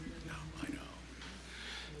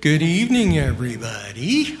Good evening,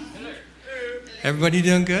 everybody. Everybody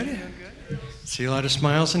doing good? See a lot of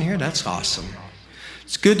smiles in here? That's awesome.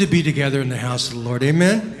 It's good to be together in the house of the Lord.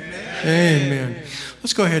 Amen? Amen.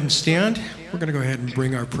 Let's go ahead and stand. We're going to go ahead and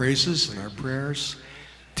bring our praises and our prayers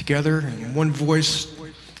together in one voice,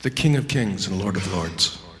 the King of Kings and Lord of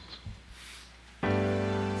Lords.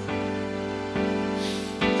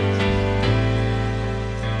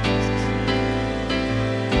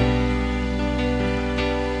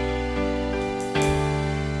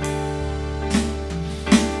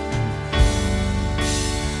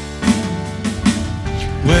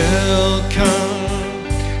 Welcome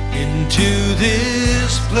into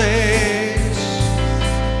this place.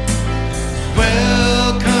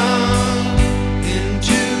 Welcome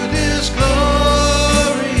into this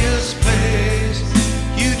glorious place.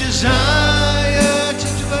 You desire to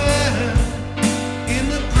dwell in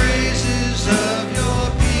the praises of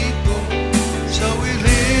your people. So we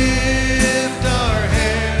lift our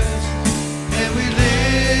hands and we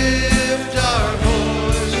lift our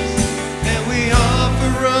voice and we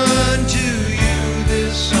offer unto you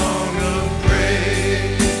this song of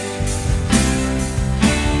praise.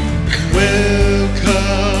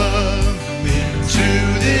 Welcome into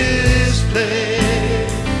this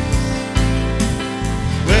place.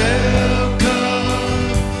 Welcome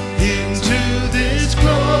into this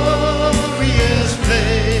glorious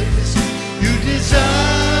place. You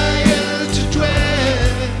desire to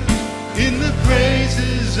dwell in the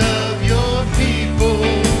praises of your people.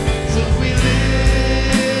 So we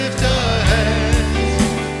lift our hands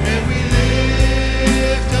and we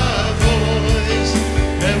lift our voice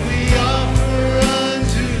and we offer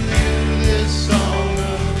unto you this song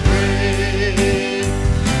of praise.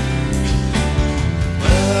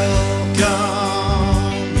 Welcome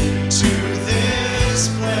into this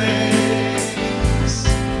place.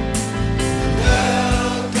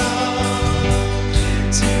 Welcome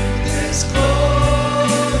into this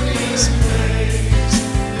glorious place.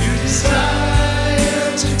 You desire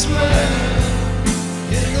to dwell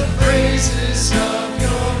in the praises of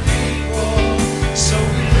your people. So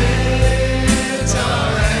we lift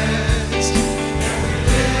our hands and we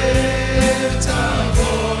lift our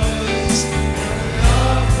voice and we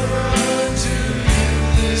offer unto you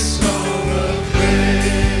this song of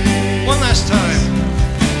praise. One last time.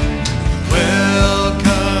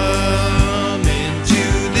 Welcome into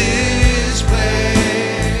this place.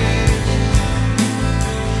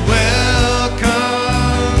 Welcome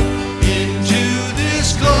into this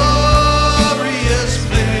glorious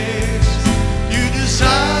place. You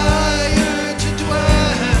desire to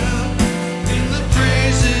dwell in the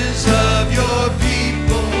praises of your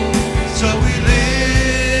people. So we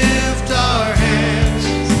lift our hands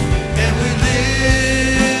and we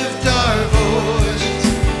lift our voice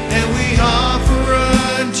and we offer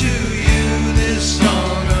unto you this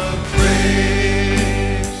song of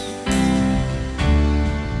praise.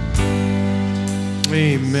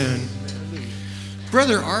 Amen.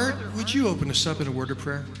 Brother Art, would you open us up in a word of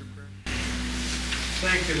prayer?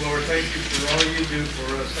 Thank you, Lord. Thank you for all you do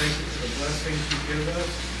for us. Thank you for the blessings you give us.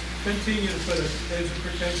 Continue to put a hedge of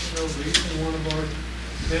protection over each and one of our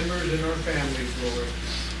members and our families, Lord.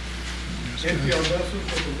 Empty our vessels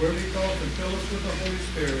with the word you taught and fill us with the Holy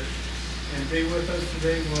Spirit. And be with us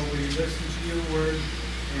today while we listen to your word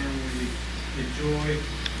and we enjoy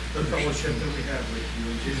the fellowship that we have with you.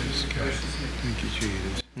 In Jesus' precious name. Thank you,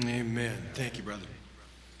 Jesus. Amen. Thank you, brother.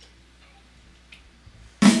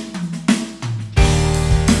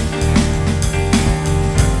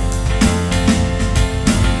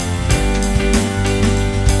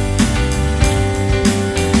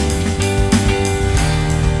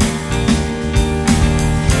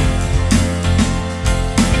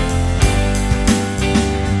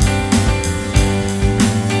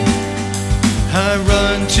 I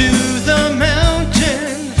run to the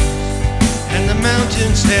mountain, and the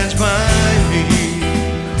mountain stands by me.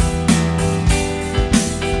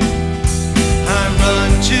 I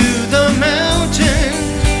run to the mountain,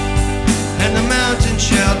 and the mountain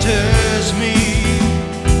shelters me.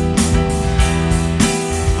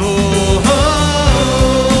 Oh,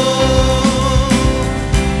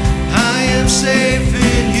 I am safe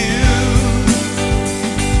in you.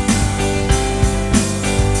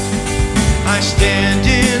 I stand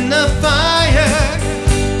in the fire,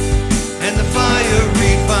 and the fire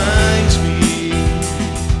refines me.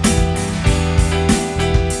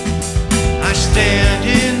 I stand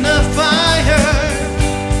in the fire,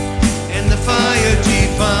 and the fire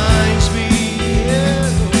defines me.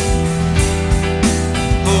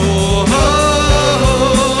 Oh,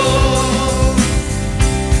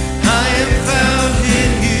 I am found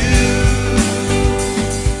in you.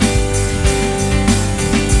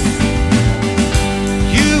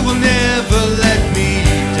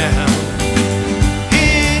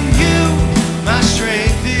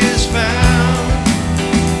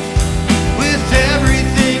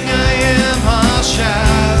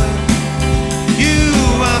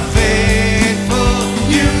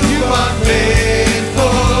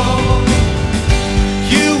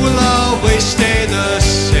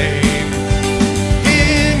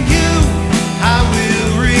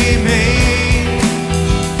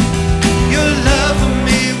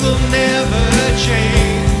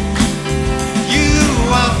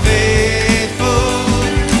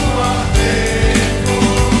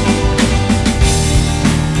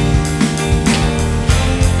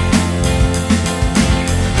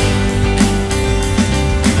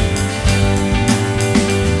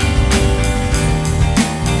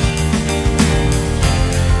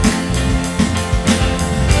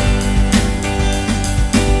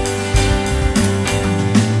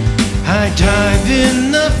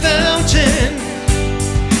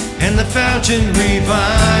 fountain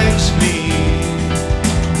revives me.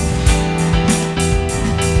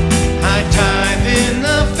 I dive in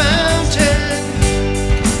the fountain,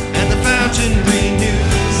 and the fountain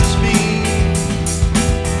renews me.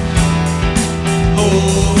 Oh,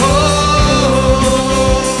 oh,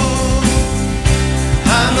 oh,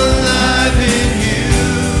 I'm alive in you.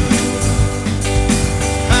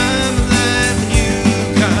 I'm alive in you,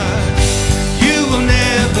 God. You will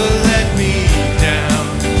never let me down.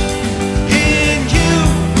 In you,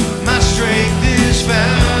 my strength is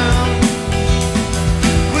found.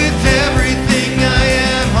 With everything I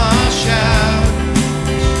am, I'll shout.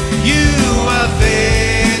 You are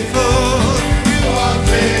faithful. You are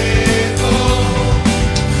faithful.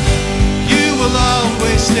 You will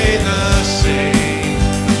always stay the same.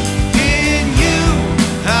 In you,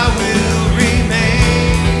 I will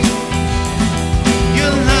remain.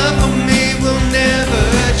 Your love for me will never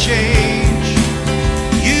change.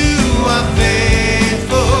 You are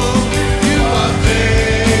faithful. You are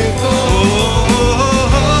faithful. Oh,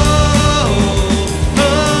 oh, oh,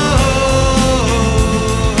 oh,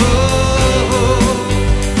 oh, oh.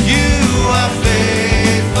 You are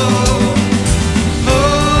faithful. Oh,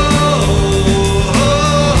 oh, oh,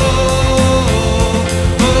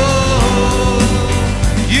 oh.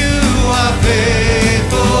 You are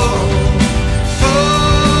faithful. Oh,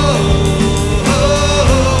 oh,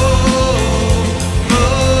 oh,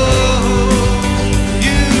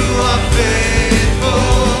 you are faithful.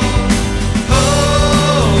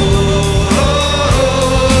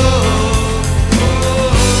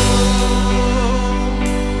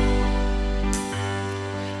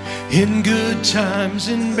 Oh, in good times,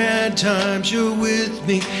 in bad times, you're with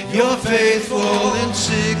me. You're faithful in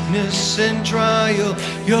sickness and trial.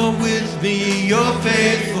 You're with me. You're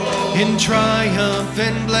faithful in triumph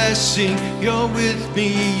and blessing. You're with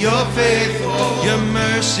me. You're faithful. Your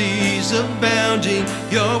mercies abounding.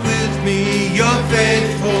 You're with me. You're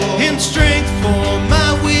faithful in strength for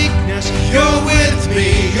my weakness. You're with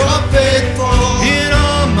me. You're faithful in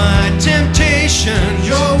all my temptations.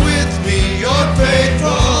 You're with me. You're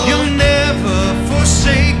faithful. You'll never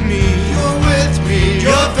forsake me. You're with me.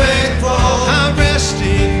 You're faithful. I rest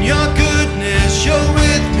in your goodness. You're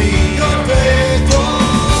with me. You're faithful.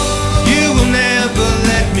 You will never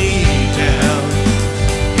let me down.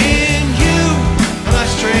 In you, my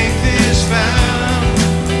strength is found.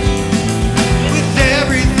 With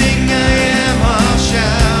everything I am, I'll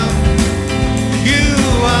shout. You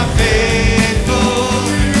are faithful.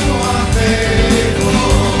 You are faithful.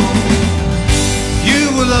 You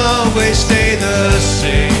will always stay the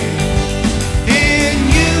same. In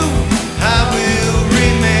you, I will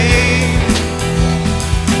remain.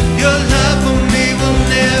 Your love for me will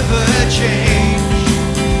never change.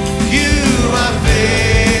 You are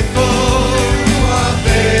faithful. You are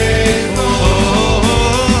faithful. Oh,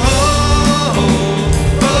 oh,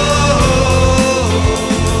 oh, oh,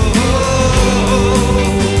 oh.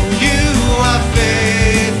 You are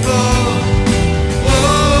faithful. Oh,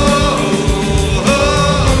 oh,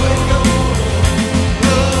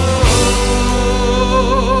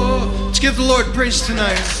 oh. Let's give the Lord praise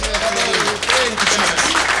tonight.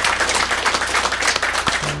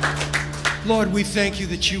 Lord, we thank you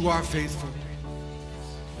that you are faithful.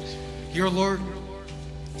 Your Lord,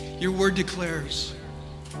 your word declares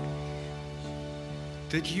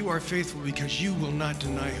that you are faithful because you will not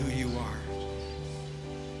deny who you are.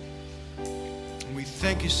 And we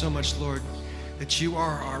thank you so much, Lord, that you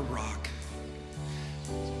are our rock.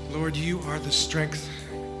 Lord, you are the strength.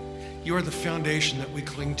 You are the foundation that we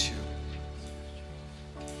cling to.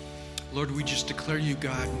 Lord, we just declare you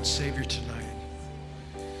God and Savior tonight.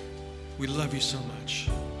 We love you so much.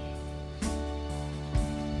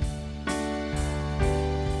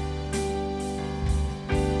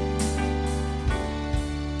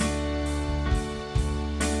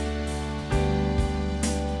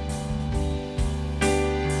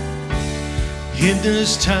 In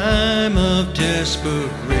this time of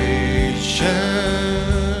desperation,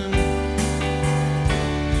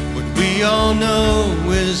 what we all know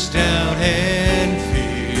is doubt and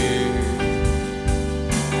fear,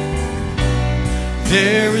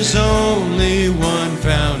 there is only one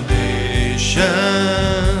foundation.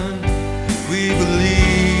 We believe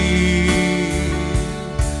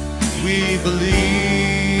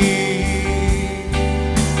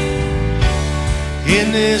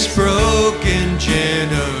in this broken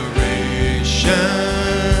generation.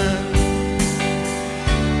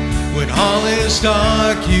 When all is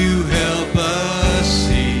dark, you help us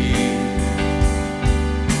see.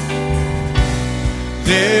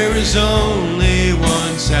 There is only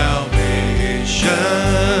one salvation.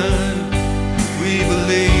 We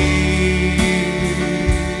believe.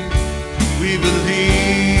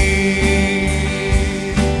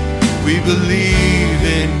 We believe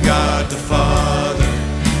in God the Father.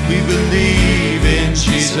 We believe in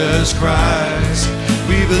Jesus Christ.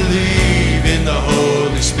 We believe in the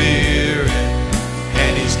Holy Spirit,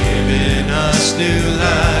 and He's given us new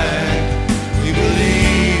life. We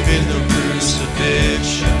believe in the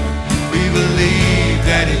crucifixion. We believe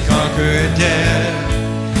that He conquered death.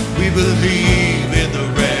 We believe in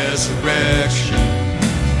the resurrection,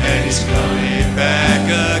 and He's coming back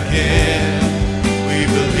again. We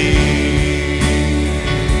believe.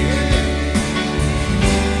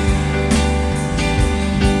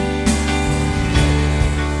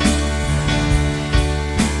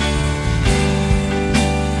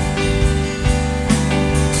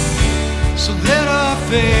 So let our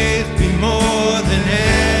faith be more than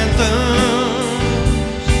anthems,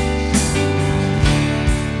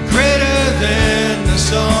 greater than the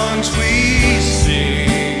songs we sing.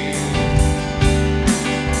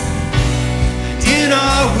 In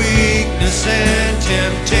our weakness and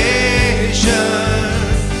temptations,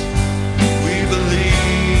 we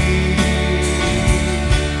believe.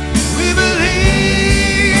 We believe.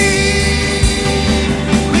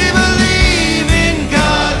 We believe in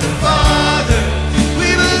God the Father. We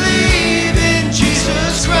believe in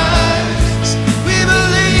Jesus Christ. We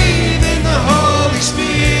believe in the Holy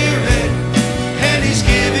Spirit, and He's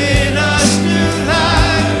given us new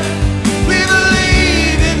life. We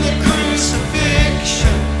believe in the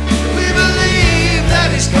crucifixion. We believe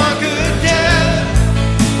that He's conquered death.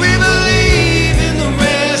 We believe in the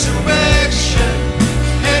resurrection,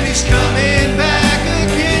 and He's coming back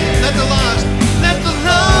again. Let the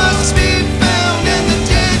lost be found, and the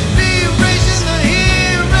dead be raised in the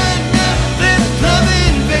here and now. Let love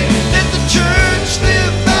invade, let the church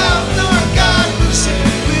live out our God who said,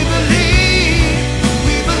 we believe,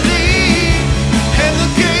 and the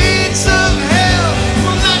gates of hell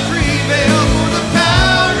will not prevail, for the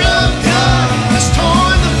power of God has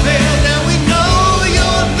torn the veil. Now we know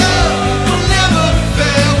your love will never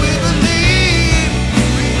fail. We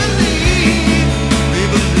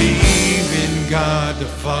believe in God the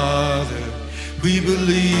Father. We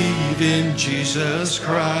believe in Jesus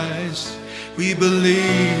Christ. We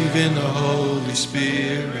believe in the Holy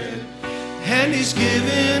Spirit, and He's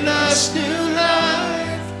given us new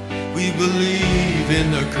life. We believe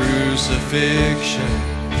in the crucifixion.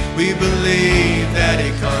 We believe that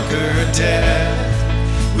He conquered death.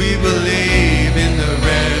 We believe in the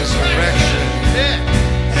resurrection,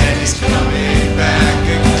 and He's coming back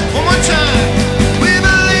again. One more time. We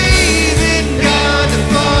believe in God the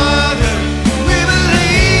Father. We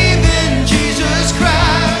believe in Jesus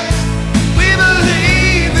Christ. We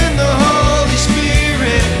believe in the Holy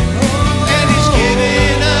Spirit, and He's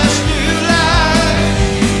given us new life.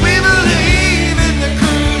 We believe in the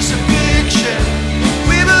crucifixion.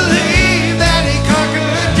 We believe that He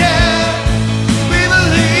conquered death. We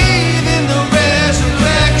believe in the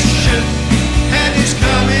resurrection, and He's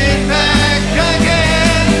coming back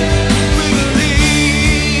again. We believe.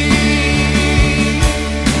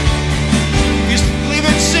 If you believe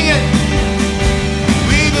it, sing it.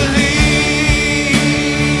 We believe.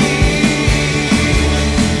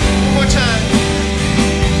 One more time.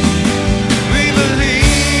 We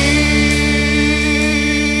believe.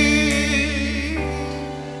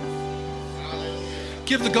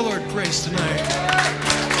 Give the Lord praise tonight.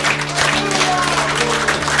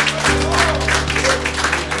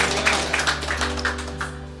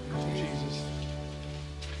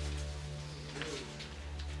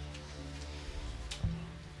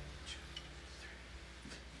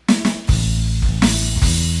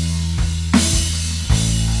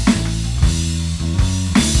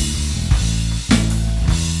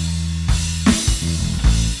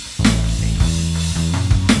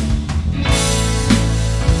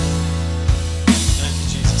 Thank you,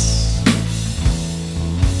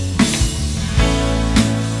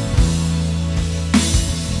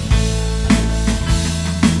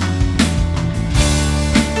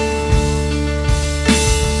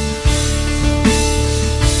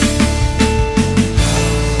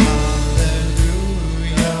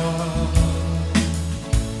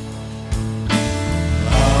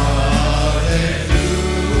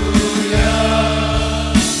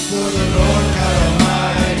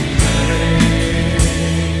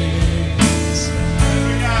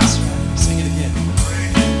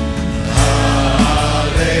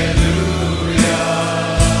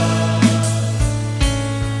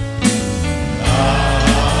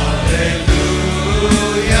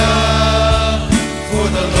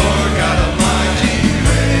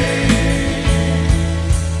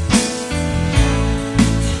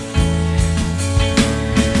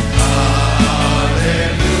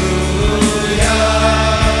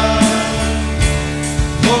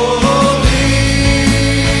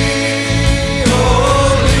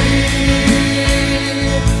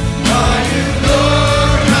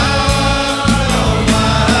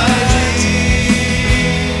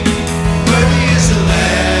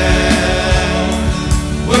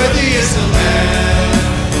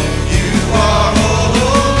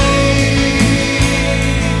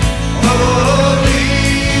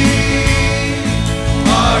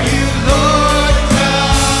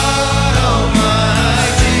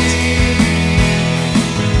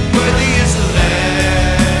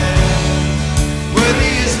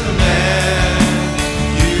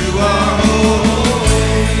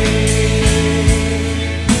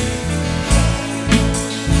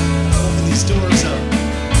 these doors up.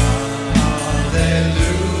 Hallelujah.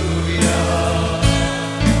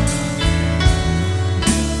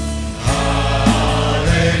 Hallelujah.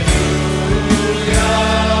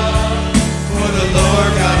 For the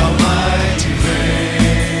Lord God Almighty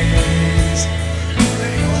reigns.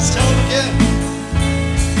 Let's tell him again.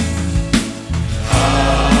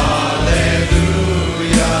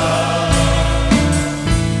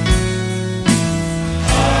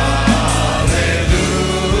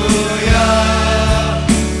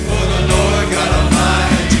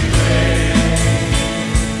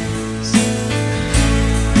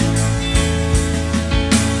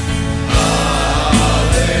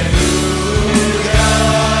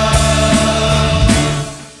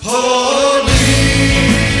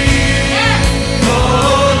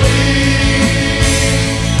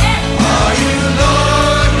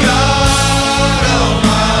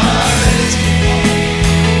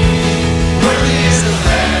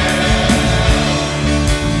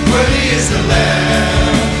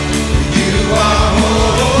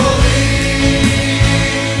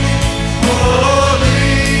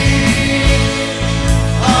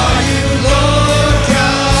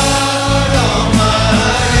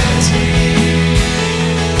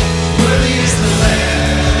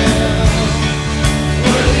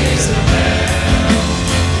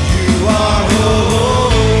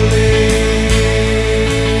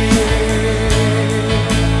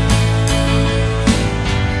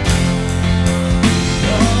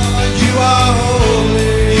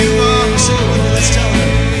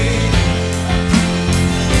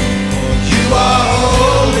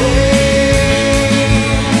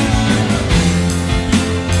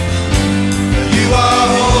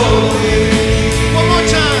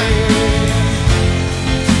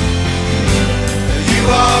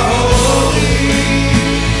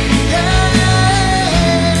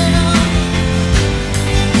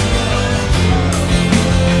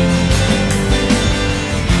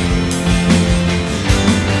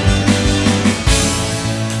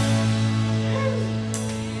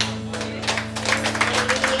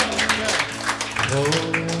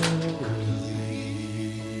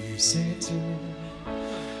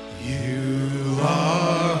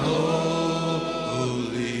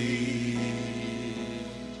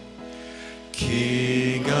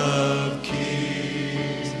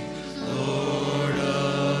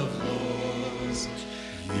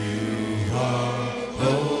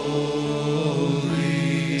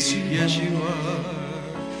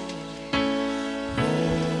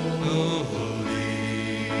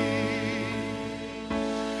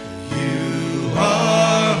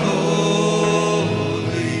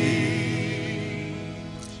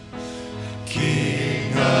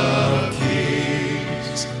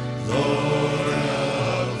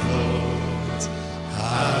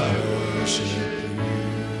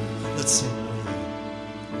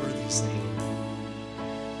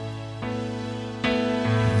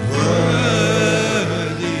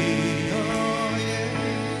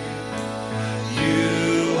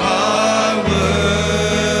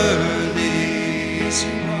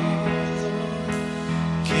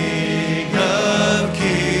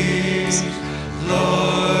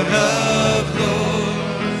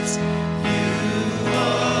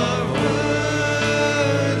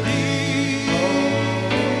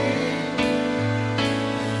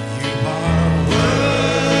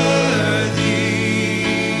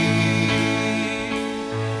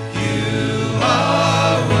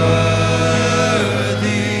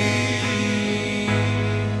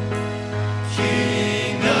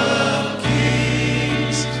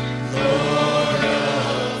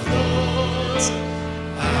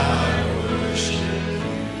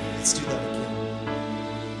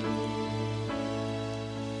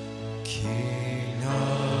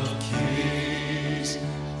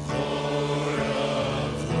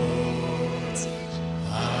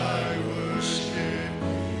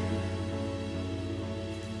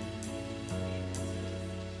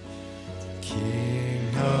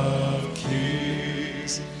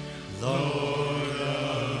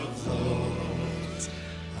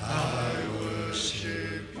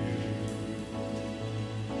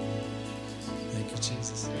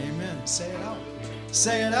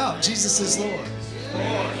 Say it out. Jesus is Lord.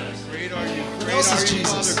 Lord, great are you. Great else is are you,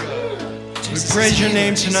 Jesus? Father God. We praise your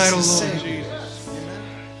name tonight, O Jesus is Lord. Savior. Amen.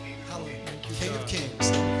 Hallelujah. King of Kings.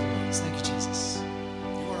 Thank you, Jesus.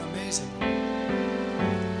 You are amazing.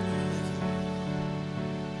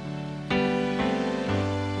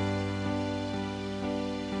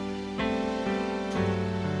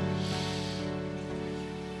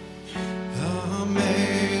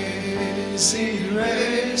 Amazing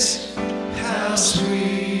grace, how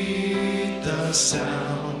sweet the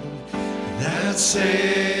sound that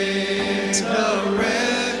saved a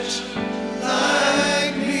wretch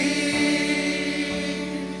like me.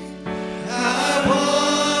 I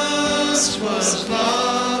once was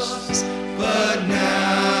lost, but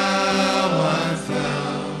now I'm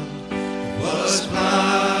found. Was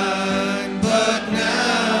blind, but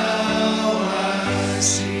now I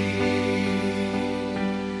see.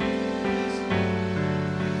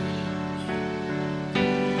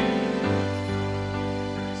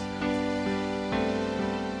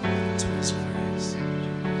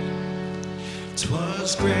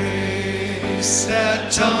 Twas grace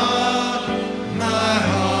that taught my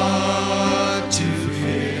heart to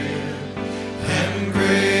fear, and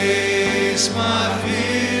grace my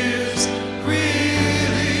fears relieved.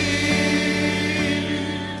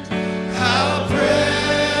 How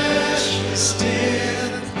precious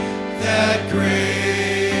did that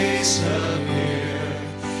grace appear,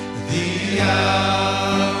 the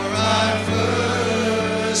hour I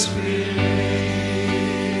first believed.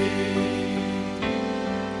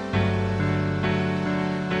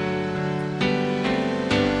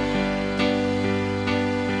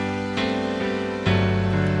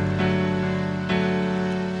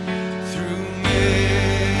 Through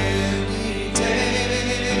many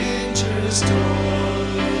dangers,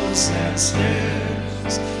 toils, and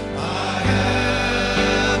snares, I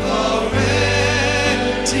have already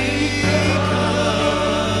come.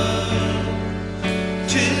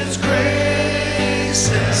 'Tis grace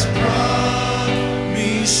has brought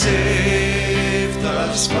me safe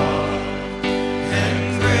thus far, and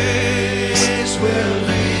grace will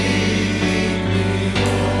lead me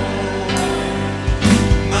home.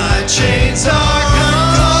 My chains are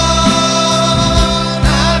gone,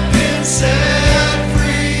 I've been set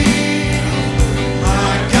free.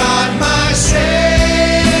 My God, my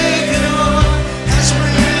Savior has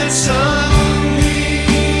ransomed me.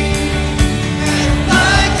 And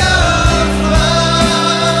like a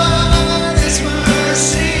flood, His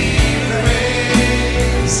mercy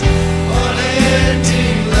reigns,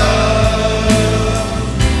 unending love,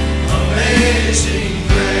 amazing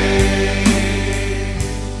grace.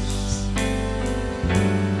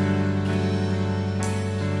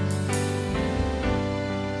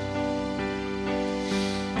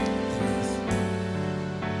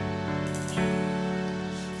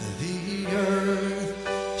 The earth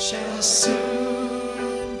shall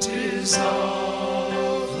soon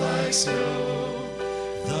dissolve like snow.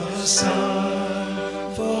 The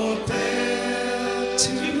sun forbear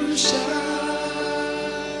to shine,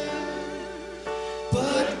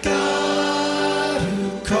 but God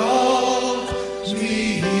who called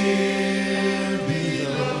me here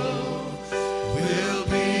below will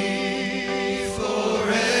be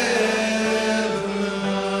forever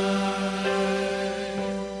mine.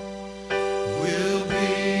 Will be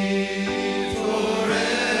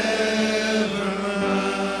forever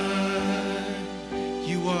mine.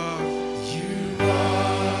 You are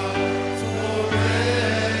forever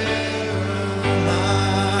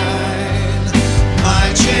mine. My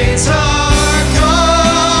chains are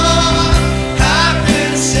gone, I've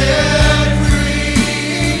been set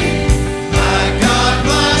free. My God,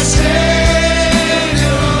 my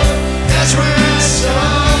Savior has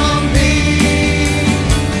ransomed me.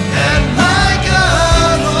 And like a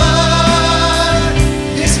flood,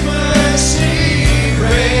 His mercy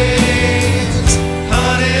reigns,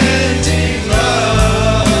 unending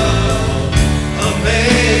love,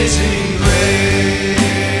 amazing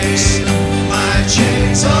grace. My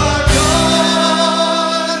chains are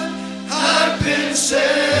gone, I've been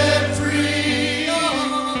set free.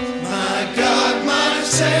 My God, my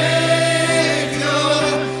Savior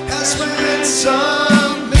has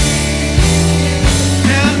ransomed me.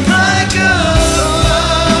 And like a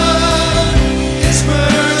flood, His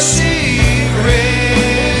mercy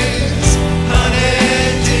reigns,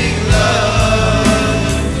 unending love,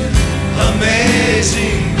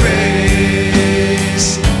 amazing grace.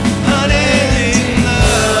 Unending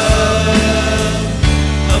love,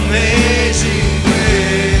 amazing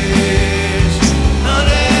grace.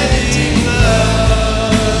 Unending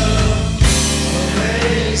love,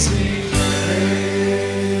 amazing grace.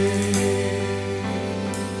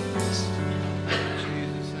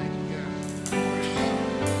 Jesus, thank you, God.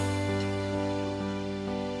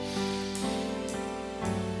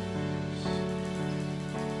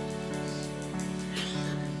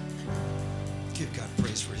 Give God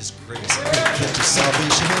praise for His grace and good gift of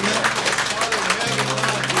salvation. Amen.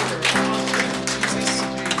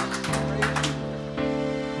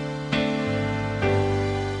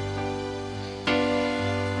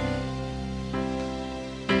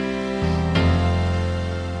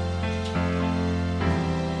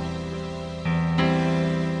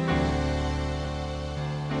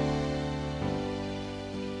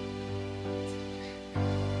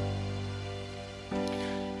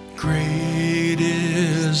 Great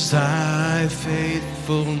is thy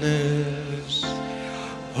faithfulness,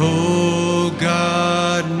 O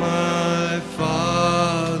God, my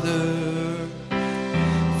Father.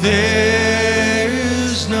 There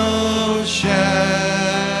is no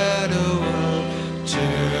shadow of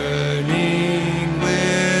turning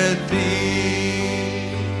with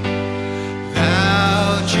thee.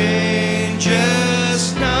 Thou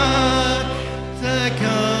changest not, thy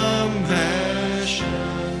compassions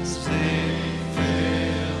they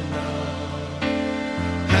fail not.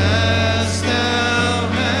 As thou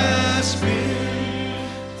hast been,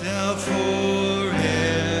 thou forever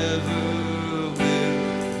wilt be.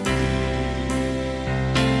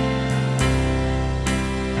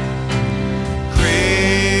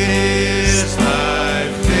 Great is thy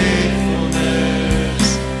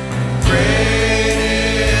faithfulness, great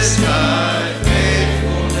is thy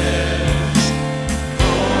faithfulness.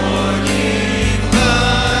 Morning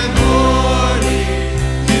by morning,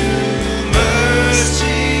 new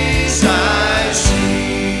mercies I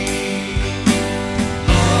see.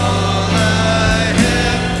 All I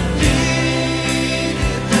have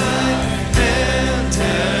needed, thy hand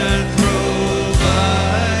hath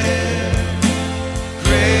provided.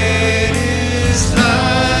 Great is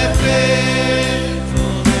thy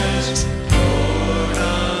faithfulness, Lord,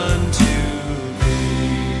 unto me.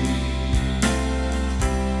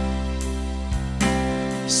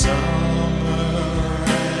 Summer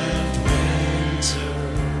and winter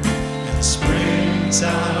and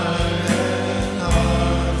springtime and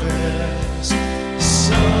harvest,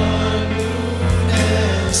 sun, moon,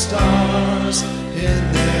 and stars in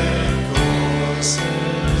their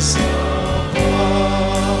courses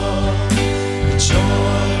above.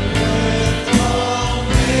 Join with all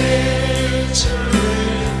nature in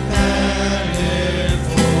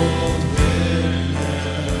manifold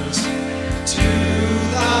witness to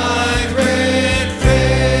thy great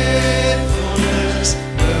faithfulness,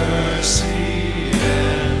 mercy,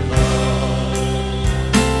 and love.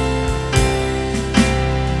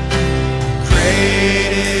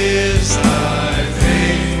 Great is thy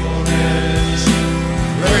faithfulness,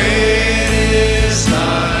 great is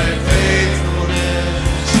thy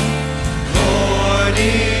faithfulness.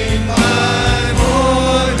 Morning by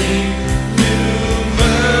morning, new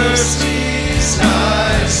mercies I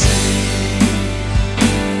see.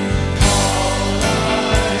 All I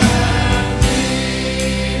have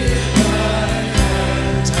needed, thy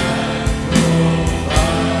hand hath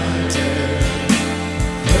provided.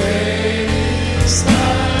 Great is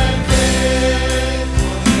thy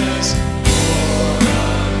faithfulness, Lord,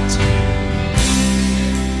 unto me.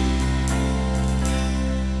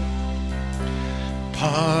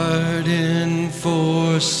 Pardon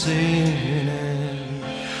for sin and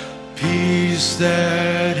peace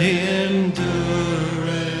that endureth,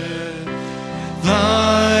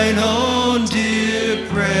 thine own dear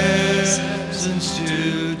presence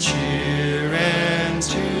to cheer and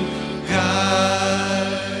to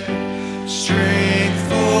guide, strength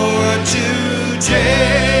for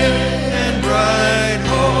today and bright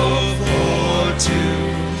hope for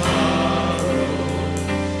tomorrow.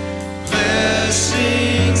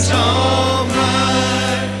 Blessings all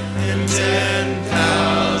mine and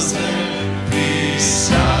 10,000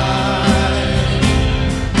 beside.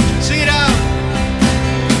 Sing it out.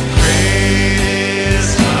 Great is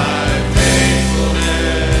thy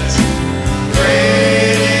faithfulness,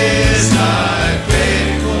 great is thy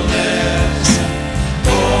faithfulness.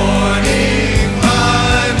 Morning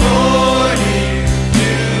by morning,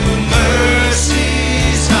 new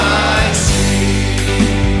mercies I see.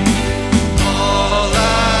 All I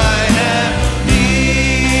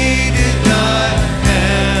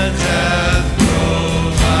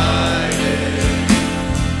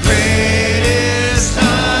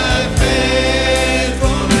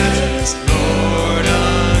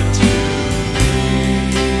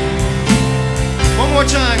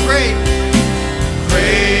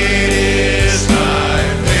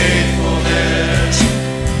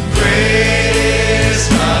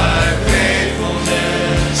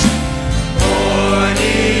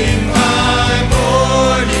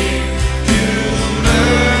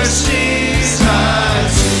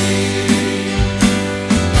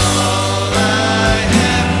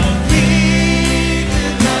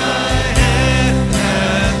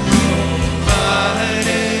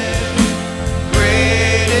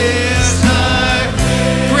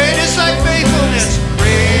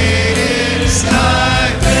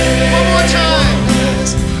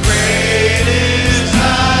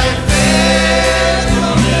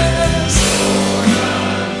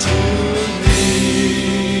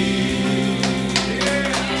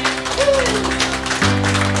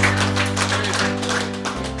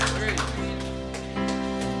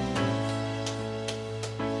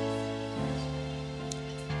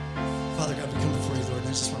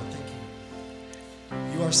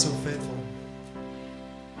are so faithful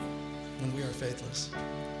when we are faithless.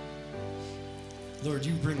 Lord,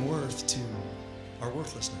 you bring worth to our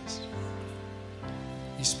worthlessness.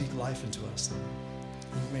 You speak life into us, Lord.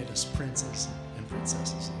 You've made us princes and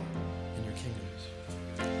princesses, Lord, in your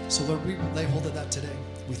kingdom. So, Lord, we lay hold of that today.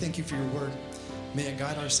 We thank you for your word. May it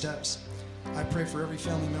guide our steps. I pray for every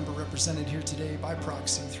family member represented here today by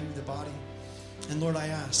proxy through the body. And Lord, I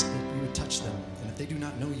ask that you would touch them. And if they do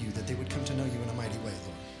not know you, that they would come to know you in a mighty way,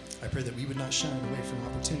 Lord. I pray that we would not shun away from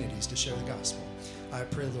opportunities to share the gospel. I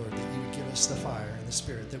pray, Lord, that you would give us the fire and the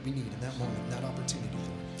spirit that we need in that moment, in that opportunity,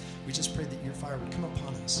 Lord. We just pray that your fire would come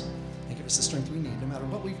upon us and give us the strength we need. No matter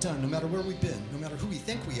what we've done, no matter where we've been, no matter who we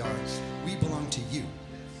think we are, we belong to you.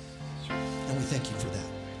 And we thank you for that.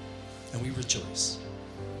 And we rejoice.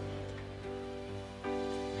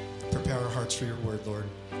 Prepare our hearts for your word, Lord.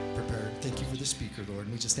 Prepare. Thank you for the speaker, Lord.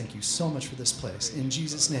 And we just thank you so much for this place. In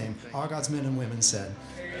Jesus' name, all God's men and women said,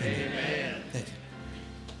 Amen. Thank you.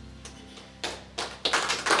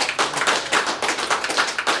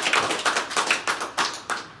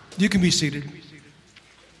 You can be seated.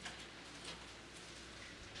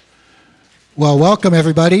 Well, welcome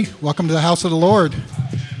everybody. Welcome to the house of the Lord.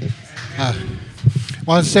 I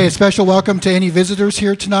want to say a special welcome to any visitors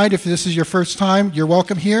here tonight. If this is your first time, you're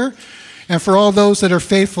welcome here. And for all those that are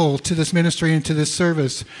faithful to this ministry and to this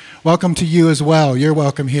service, welcome to you as well. You're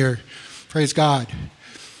welcome here. Praise God.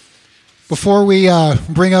 Before we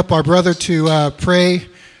bring up our brother to pray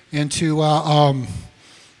and to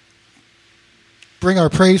bring our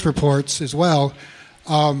praise reports as well,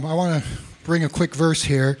 I want to bring a quick verse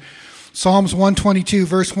here. Psalms 122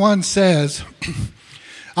 verse 1 says,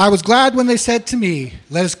 I was glad when they said to me,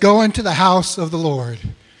 let us go into the house of the Lord.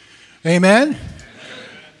 Amen?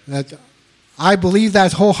 That I believe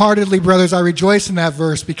that wholeheartedly, brothers. I rejoice in that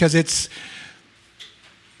verse because it's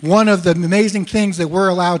one of the amazing things that we're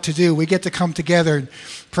allowed to do. We get to come together and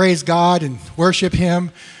praise God and worship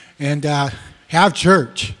Him and have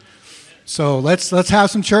church. So let's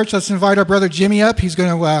have some church. Let's invite our brother Jimmy up. He's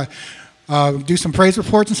going to do some praise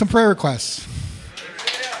reports and some prayer requests.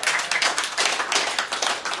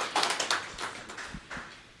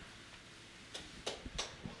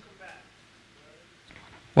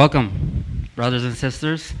 Welcome, brothers and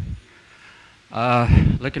sisters.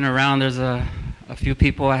 Looking around, there's a few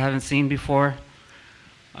people I haven't seen before.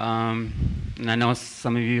 And I know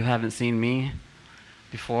some of you haven't seen me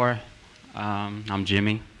before. I'm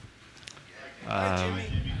Jimmy. As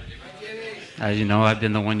you know, I've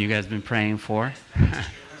been the one you guys been praying for.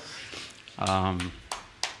 I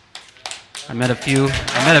met a few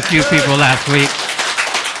people last week.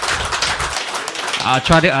 I'll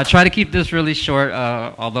try to keep this really short.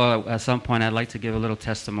 Although at some point I'd like to give a little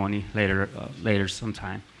testimony later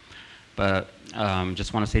sometime. But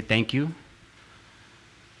just want to say thank you.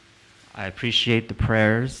 I appreciate the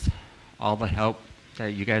prayers, all the help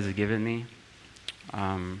that you guys have given me.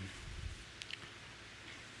 I'm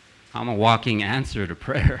a walking answer to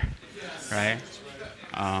prayer, right?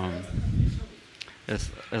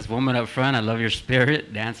 This woman up front, I love your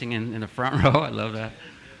spirit, dancing in the front row. I love that.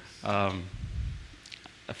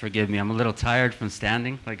 Forgive me, I'm a little tired from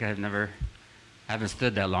standing. Like I haven't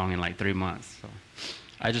stood that long in like 3 months. So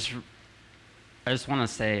I just want to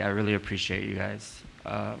say I really appreciate you guys.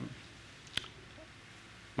 My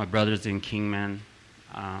brothers in Kingman,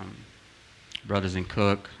 brothers in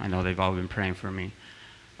Cook, I know they've all been praying for me.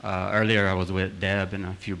 Earlier I was with Deb and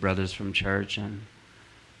a few brothers from church, and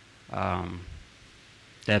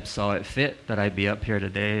Deb saw it fit that I'd be up here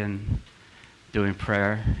today and doing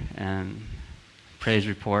prayer and praise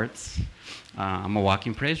reports. I'm a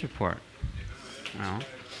walking praise report. You know?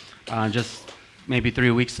 Just maybe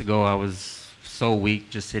 3 weeks ago I was so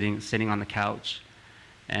weak just sitting on the couch,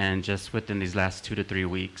 and just within these last 2 to 3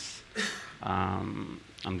 weeks I'm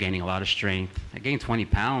gaining a lot of strength. I gained 20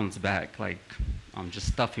 pounds back, like I'm just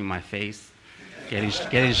stuffing my face, getting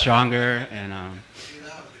stronger, and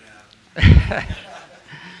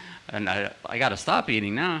and I got to stop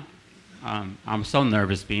eating now. I'm so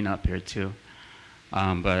nervous being up here too,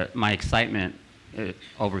 but my excitement, it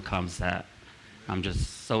overcomes that. I'm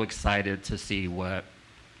just so excited to see what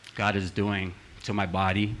God is doing to my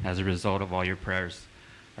body as a result of all your prayers.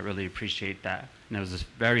 I really appreciate that. And it was a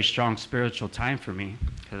very strong spiritual time for me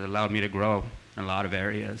because it allowed me to grow in a lot of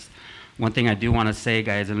areas. One thing I do want to say,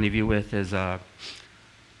 guys, and leave you with is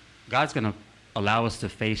God's going to allow us to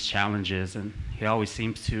face challenges, and He always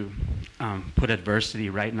seems to put adversity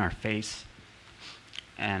right in our face.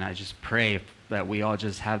 And I just pray that we all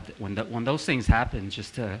just have, when those things happen,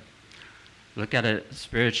 just to look at it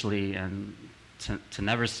spiritually and to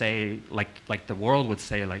never say, like the world would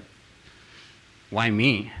say, like, why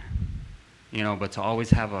me? You know, but to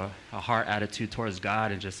always have a heart attitude towards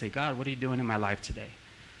God and just say, God, what are you doing in my life today?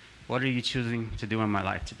 What are you choosing to do in my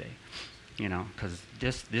life today? You know, because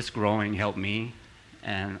this growing helped me,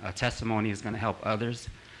 and a testimony is going to help others.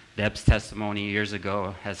 Deb's testimony years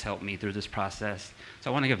ago has helped me through this process. So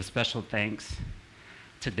I want to give a special thanks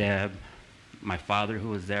to Deb, my father, who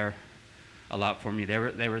was there a lot for me. They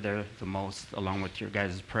were there the most, along with your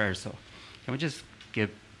guys' prayers. So can we just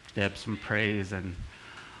give Deb some praise? And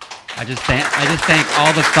I just thank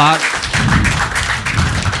all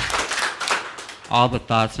the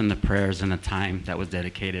thoughts and the prayers and the time that was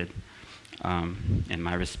dedicated. In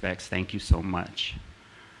my respects, thank you so much.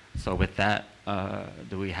 So with that,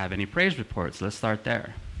 do we have any praise reports? Let's start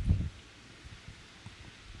there.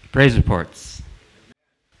 Praise reports.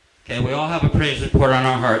 Okay, we all have a praise report on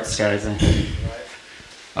our hearts, guys.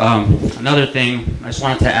 Another thing, I just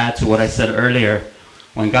wanted to add to what I said earlier.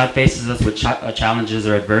 When God faces us with challenges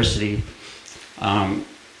or adversity,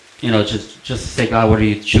 just say, God, what are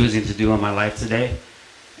you choosing to do in my life today?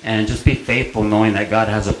 And just be faithful, knowing that God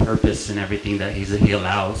has a purpose in everything that He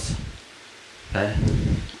allows. Okay?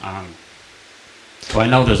 So I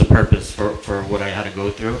know there's a purpose for what I had to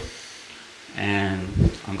go through. And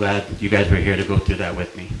I'm glad you guys were here to go through that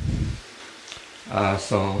with me.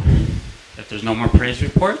 So if there's no more praise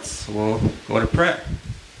reports, we'll go to prayer.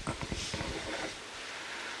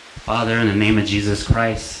 Father, in the name of Jesus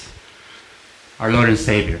Christ, our Lord and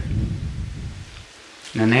Savior,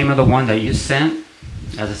 in the name of the one that you sent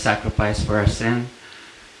as a sacrifice for our sin,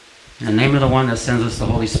 in the name of the one that sends us the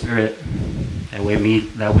Holy Spirit, that we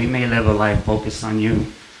may live a life focused on you.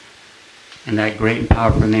 In that great and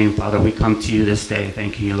powerful name, Father, we come to you this day,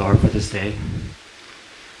 thanking you, Lord, for this day.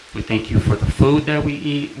 We thank you for the food that we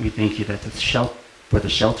eat. We thank you that for the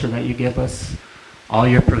shelter that you give us, all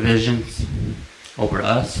your provisions over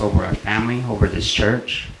us, over our family, over this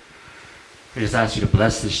church. We just ask you to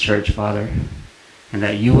bless this church, Father, and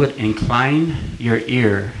that you would incline your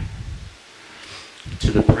ear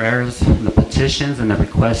to the prayers, and the petitions, and the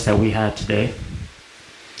requests that we had today.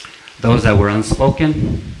 Those that were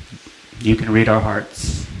unspoken, you can read our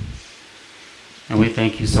hearts. And we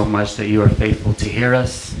thank you so much that you are faithful to hear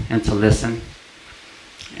us and to listen.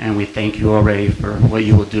 And we thank you already for what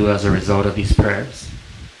you will do as a result of these prayers.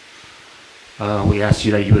 We ask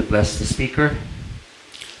you that you would bless the speaker,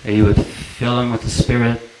 that you would fill him with the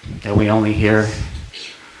Spirit, that we only hear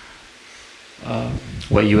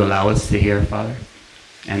what you allow us to hear, Father.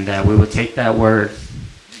 And that we would take that word,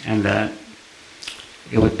 and that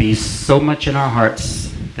it would be so much in our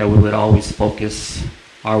hearts that we would always focus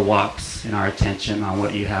our walks and our attention on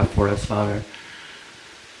what you have for us, Father.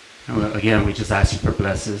 And again, we just ask you for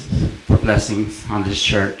blessings on this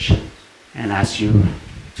church, and ask you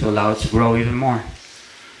to allow it to grow even more.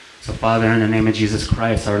 So, Father, in the name of Jesus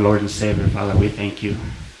Christ, our Lord and Savior, Father, we thank you.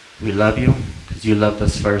 We love you because you loved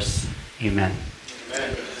us first. Amen.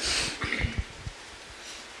 Amen.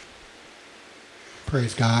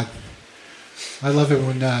 Praise God. I love it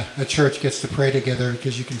when a church gets to pray together,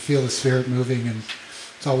 because you can feel the Spirit moving, and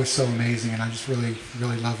it's always so amazing, and I just really,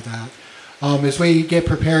 really love that. As we get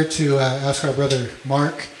prepared to ask our brother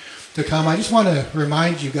Mark to come, I just want to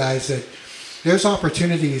remind you guys that there's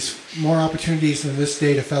opportunities, more opportunities than this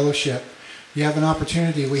day to fellowship. You have an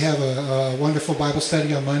opportunity. We have a wonderful Bible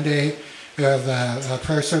study on Monday. We have a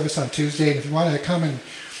prayer service on Tuesday. And if you want to come and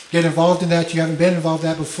get involved in that, you haven't been involved in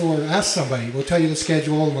that before, ask somebody. We'll tell you the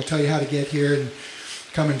schedule, and we'll tell you how to get here and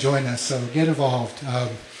come and join us. So get involved.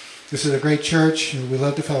 This is a great church, and we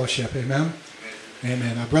love the fellowship. Amen?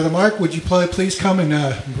 Amen. Brother Mark, would you please come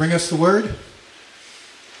and bring us the word?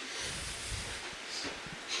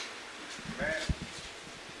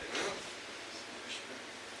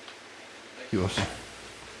 Thank you, Wilson.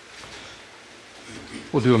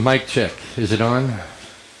 We'll do a mic check. Is it on?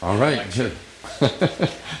 All right, good.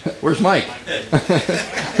 Where's Mike?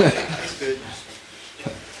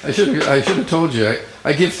 I should have told you.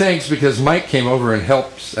 I give thanks because Mike came over and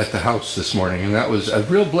helped at the house this morning, and that was a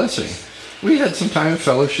real blessing. We had some time of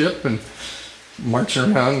fellowship and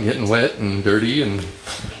marching around, getting wet and dirty, and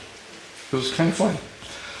it was kind of fun.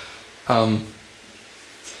 I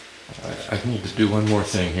need to do one more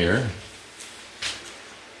thing here.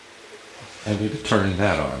 I need to turn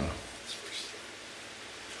that on.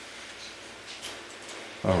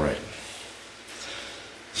 All right.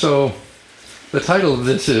 So, the title of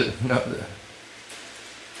this is,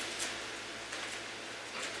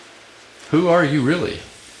 Who Are You Really?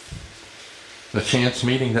 The chance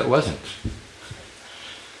meeting that wasn't.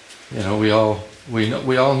 You know, we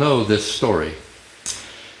all know this story.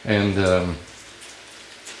 And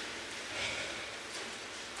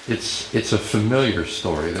It's a familiar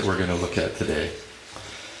story that we're going to look at today.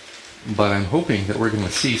 But I'm hoping that we're going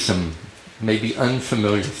to see some maybe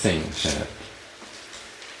unfamiliar things in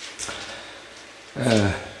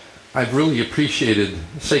it. I've really appreciated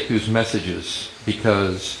Seku's messages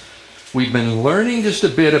because we've been learning just a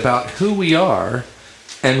bit about who we are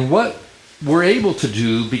and what we're able to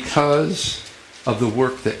do because of the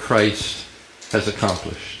work that Christ has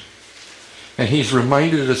accomplished. And he's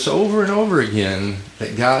reminded us over and over again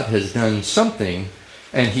that God has done something,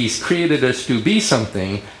 and he's created us to be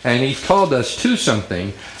something, and he's called us to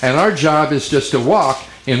something, and our job is just to walk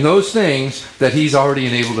in those things that he's already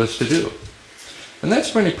enabled us to do. And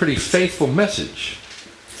that's been a pretty faithful message.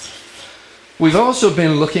 We've also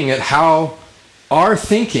been looking at how our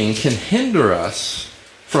thinking can hinder us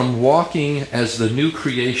from walking as the new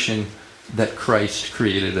creation that Christ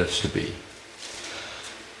created us to be.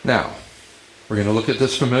 Now, we're going to look at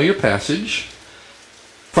this familiar passage,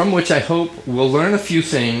 from which I hope we'll learn a few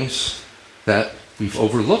things that we've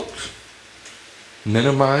overlooked,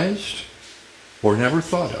 minimized, or never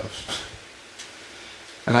thought of.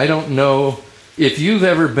 And I don't know if you've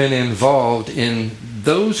ever been involved in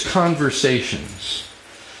those conversations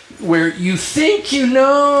where you think you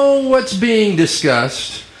know what's being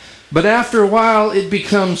discussed, but after a while it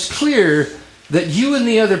becomes clear that you and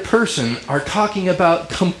the other person are talking about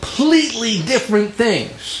completely different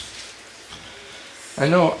things. I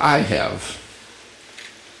know I have.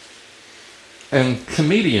 And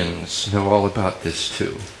comedians know all about this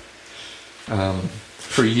too.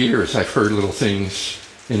 For years I've heard little things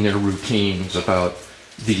in their routines about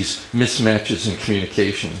these mismatches in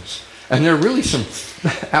communications. And there are really some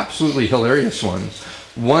absolutely hilarious ones.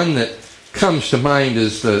 One that comes to mind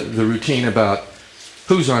is the routine about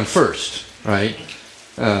who's on first, right?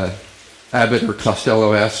 Abbott or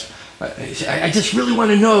Costello asked, I just really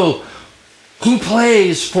want to know who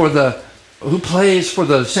plays for the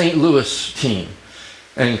St. Louis team.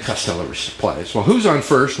 And Costello replies, well, who's on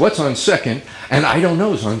first, what's on second, and I don't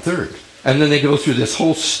know who's on third. And then they go through this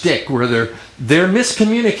whole stick where they're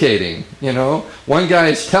miscommunicating, you know. One guy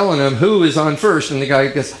is telling them who is on first, and the guy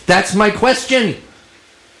goes, that's my question.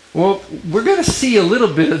 Well, we're going to see a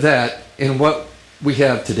little bit of that in what we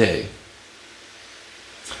have today.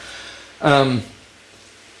 Then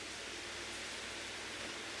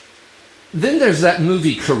there's that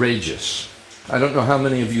movie Courageous. I don't know how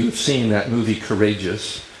many of you have seen that movie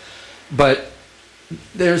Courageous, but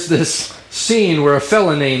there's this scene where a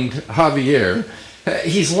fella named Javier,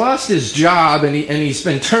 he's lost his job and he's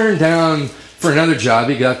been turned down for another job.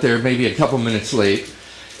 He got there maybe a couple minutes late,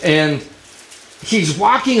 and he's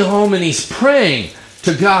walking home and he's praying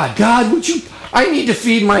to God. God, I need to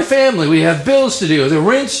feed my family. We have bills to do, the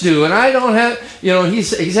rent's due, and I don't have,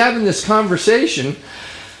 he's having this conversation.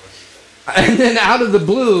 And then out of the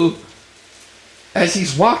blue, as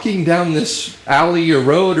he's walking down this alley or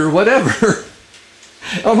road or whatever,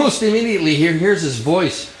 almost immediately he hears his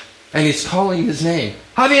voice, and he's calling his name.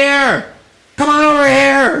 Javier, come on over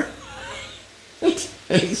here.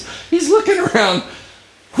 And he's looking around.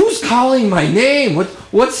 Who's calling my name?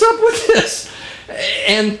 What's up with this?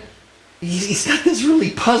 And he's got this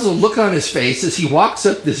really puzzled look on his face as he walks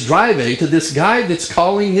up this driveway to this guy that's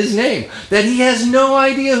calling his name, that he has no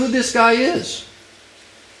idea who this guy is.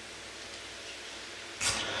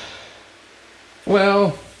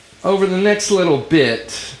 Well, over the next little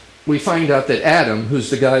bit, we find out that Adam,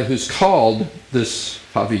 who's the guy who's called this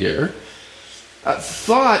Javier,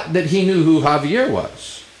 thought that he knew who Javier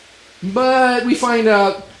was. But we find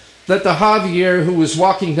out that the Javier who was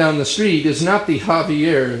walking down the street is not the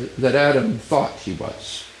Javier that Adam thought he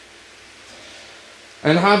was.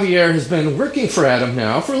 And Javier has been working for Adam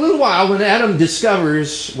now for a little while. When Adam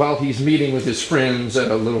discovers, while he's meeting with his friends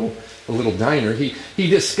at a little diner, he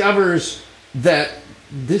discovers that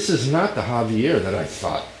this is not the Javier that I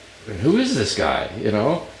thought. And who is this guy,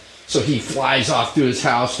 So he flies off to his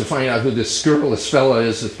house to find out who this scurrilous fella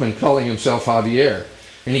is that's been calling himself Javier.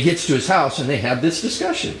 And he gets to his house and they have this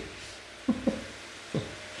discussion.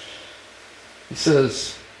 He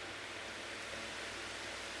says,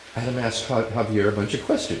 Adam asked Javier a bunch of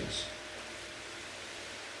questions.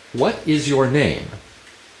 What is your name?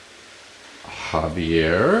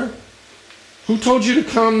 Javier. Who told you to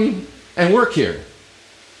come and work here?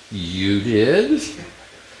 You did.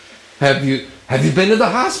 Have you been to the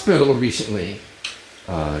hospital recently?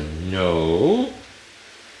 No.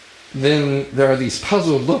 Then there are these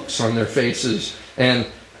puzzled looks on their faces, and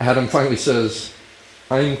Adam finally says,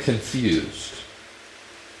 I'm confused.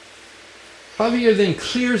 Javier then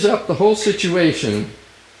clears up the whole situation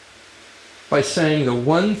by saying the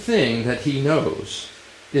one thing that he knows,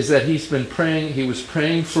 is that he was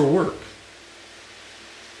praying for work,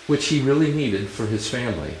 which he really needed for his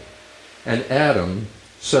family. And Adam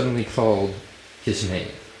suddenly called his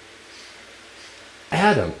name.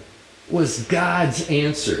 Adam was God's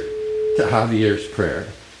answer to Javier's prayer.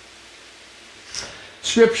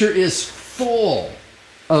 Scripture is full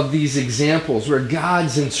of these examples where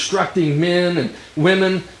God's instructing men and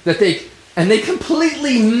women that they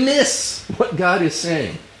completely miss what God is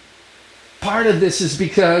saying. Part of this is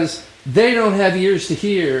because they don't have ears to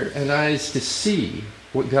hear and eyes to see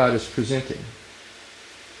what God is presenting.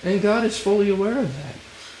 And God is fully aware of that.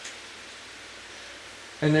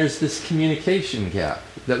 And there's this communication gap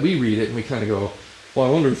that we read it and we kind of go, well,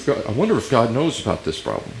 I wonder if God knows about this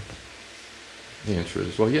problem. The answer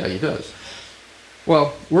is, well, yeah, he does.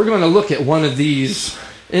 Well, we're going to look at one of these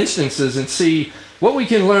instances and see what we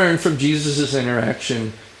can learn from Jesus'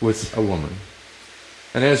 interaction with a woman.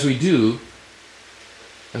 And as we do,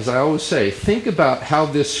 as I always say, think about how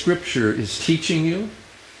this scripture is teaching you,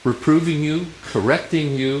 reproving you,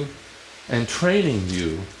 correcting you, and training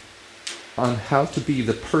you on how to be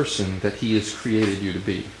the person that he has created you to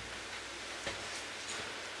be.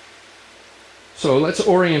 So let's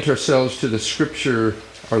orient ourselves to the scripture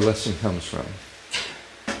our lesson comes from.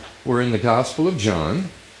 We're in the Gospel of John,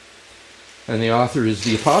 and the author is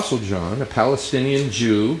the Apostle John, a Palestinian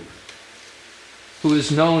Jew who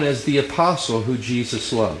is known as the apostle who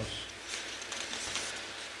Jesus loves.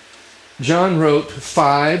 John wrote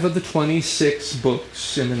 5 of the 26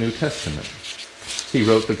 books in the New Testament. He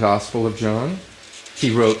wrote the Gospel of John.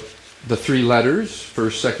 He wrote the 3 letters,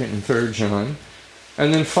 1st, 2nd, and 3rd John.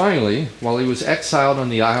 And then finally, while he was exiled on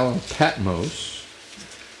the island of Patmos,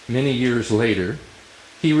 many years later,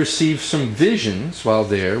 he received some visions while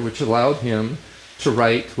there, which allowed him to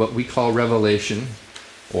write what we call Revelation,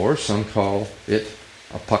 or some call it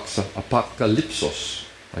Apocalypsos.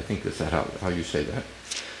 I think that's how you say that.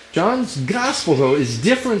 John's Gospel, though, is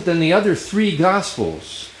different than the other 3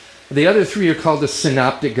 Gospels. The other 3 are called the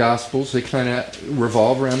Synoptic Gospels. They kind of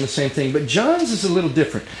revolve around the same thing. But John's is a little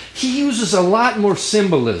different. He uses a lot more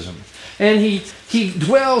symbolism. And he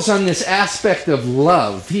dwells on this aspect of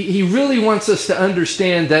love. He really wants us to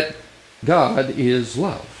understand that God is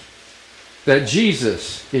love. That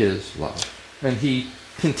Jesus is love. And he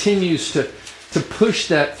continues to push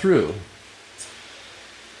that through.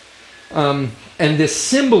 And this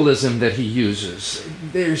symbolism that he uses,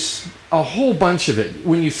 there's a whole bunch of it.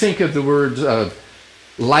 When you think of the words of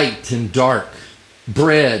light and dark,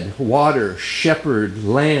 bread, water, shepherd,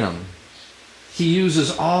 lamb, he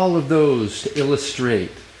uses all of those to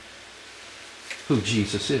illustrate who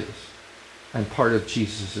Jesus is and part of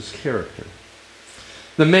Jesus' character.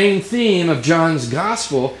 The main theme of John's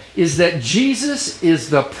Gospel is that Jesus is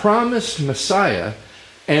the promised Messiah,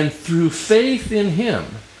 and through faith in him,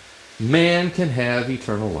 man can have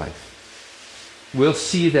eternal life. We'll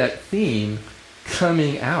see that theme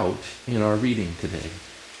coming out in our reading today.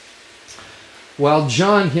 While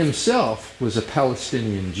John himself was a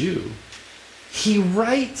Palestinian Jew, he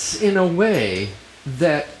writes in a way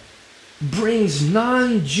that brings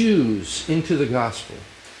non-Jews into the gospel.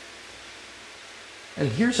 And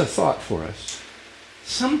here's a thought for us.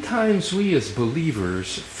 Sometimes we as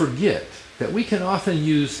believers forget that we can often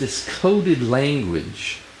use this coded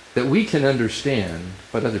language that we can understand,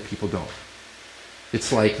 but other people don't.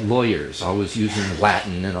 It's like lawyers always using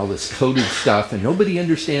Latin and all this coded stuff, and nobody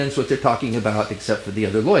understands what they're talking about except for the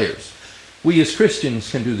other lawyers. We as Christians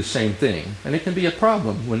can do the same thing, and it can be a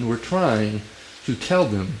problem when we're trying to tell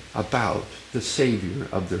them about the Savior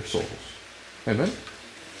of their souls. Amen?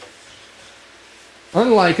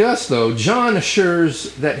 Unlike us, though, John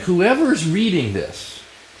assures that whoever's reading this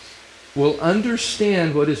will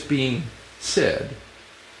understand what is being said,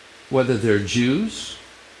 whether they're Jews,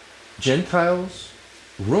 Gentiles,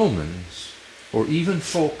 Romans, or even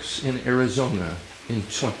folks in Arizona in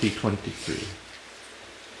 2023.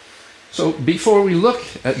 So before we look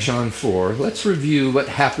at John 4, let's review what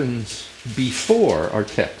happens before our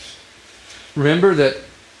text. Remember that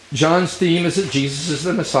John's theme is that Jesus is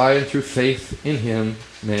the Messiah, and through faith in him,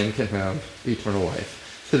 man can have eternal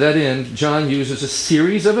life. To that end, John uses a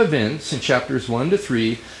series of events in chapters 1 to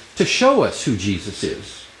 3 to show us who Jesus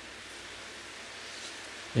is.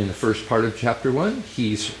 In the first part of chapter 1,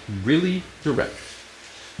 he's really direct.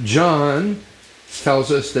 John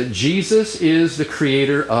tells us that Jesus is the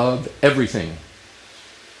creator of everything.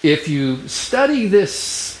 If you study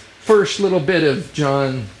this first little bit of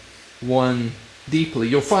John 1 deeply,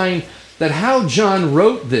 you'll find that how John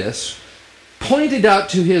wrote this pointed out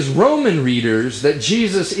to his Roman readers that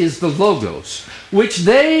Jesus is the Logos, which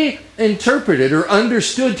they interpreted or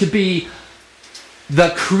understood to be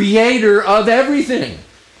the creator of everything.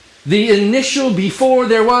 The initial, before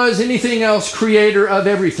there was anything else, creator of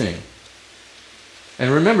everything.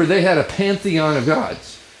 And remember, they had a pantheon of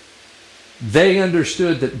gods. They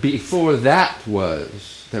understood that before that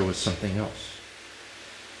there was something else.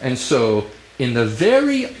 And so, in the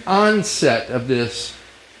very onset of this,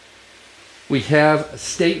 we have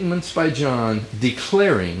statements by John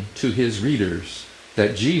declaring to his readers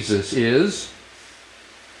that Jesus is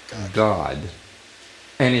God.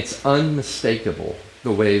 And it's unmistakable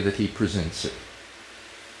the way that he presents it.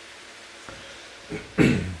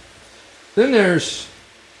 Then there's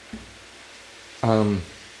John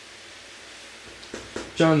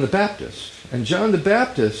the Baptist. And John the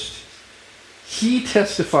Baptist, he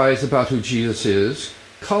testifies about who Jesus is,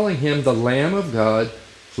 calling him the Lamb of God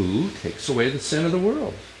who takes away the sin of the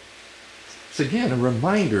world. It's again a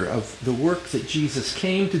reminder of the work that Jesus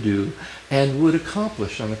came to do and would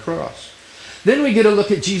accomplish on the cross. Then we get a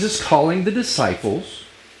look at Jesus calling the disciples,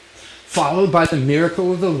 followed by the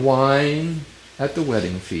miracle of the wine at the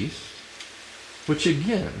wedding feast, which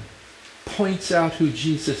again points out who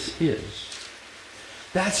Jesus is.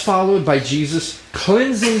 That's followed by Jesus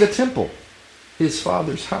cleansing the temple, his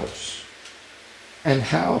Father's house, and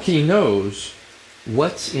how he knows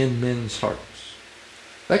what's in men's hearts.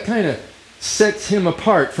 That kind of sets him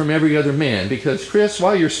apart from every other man, because Chris,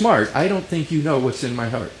 while you're smart, I don't think you know what's in my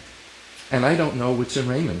heart. And I don't know what's in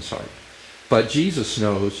Raymond's heart. But Jesus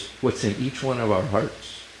knows what's in each one of our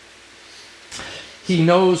hearts. He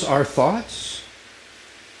knows our thoughts,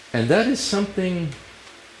 and that is something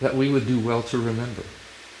that we would do well to remember.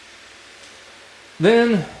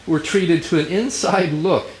 Then we're treated to an inside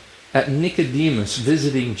look at Nicodemus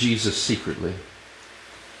visiting Jesus secretly.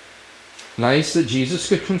 Nice that Jesus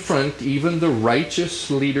could confront even the righteous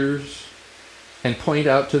leaders and point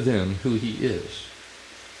out to them who he is.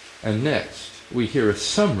 And next, we hear a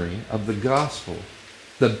summary of the gospel,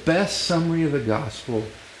 the best summary of the gospel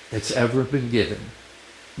that's ever been given.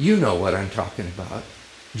 You know what I'm talking about.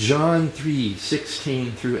 John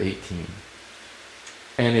 3:16 through 18.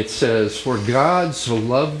 And it says, "For God so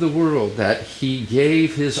loved the world that he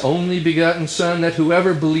gave his only begotten Son, that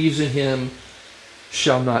whoever believes in him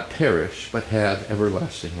shall not perish, but have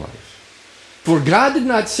everlasting life. For God did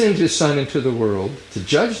not send his Son into the world to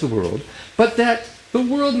judge the world, but that the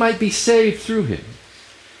world might be saved through him.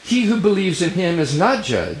 He who believes in him is not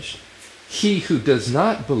judged. He who does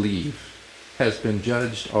not believe has been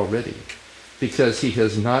judged already, because he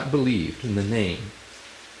has not believed in the name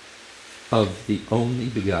of the only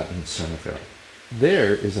begotten Son of God."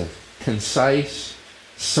 There is a concise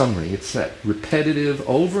summary. It's that repetitive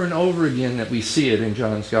over and over again that we see it in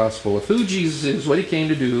John's gospel of who Jesus is, what he came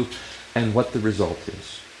to do, and what the result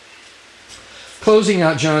is. Closing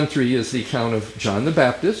out John 3 is the account of John the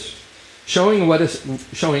Baptist, showing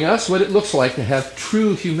us what it looks like to have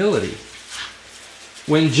true humility.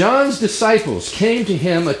 When John's disciples came to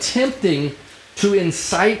him attempting to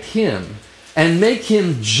incite him and make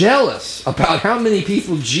him jealous about how many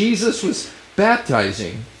people Jesus was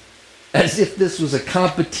baptizing, as if this was a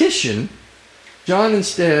competition, John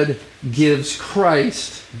instead gives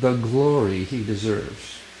Christ the glory he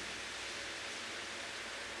deserves.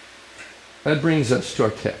 That brings us to our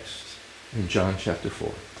text in John chapter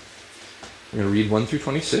 4. We're going to read 1 through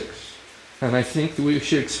 26, and I think that we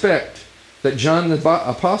should expect that John the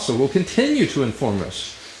Apostle will continue to inform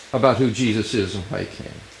us about who Jesus is and why he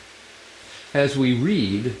came. As we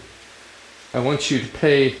read, I want you to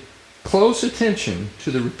pay close attention to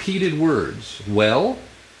the repeated words, well,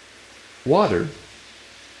 water,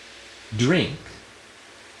 drink,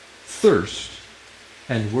 thirst,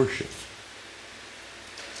 and worship.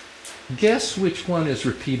 Guess which one is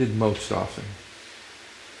repeated most often?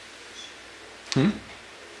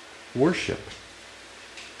 Worship.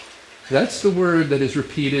 That's the word that is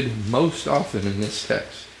repeated most often in this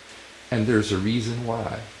text. And there's a reason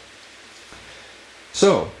why.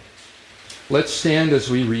 So, let's stand as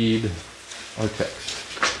we read our text.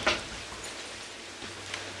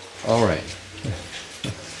 All right.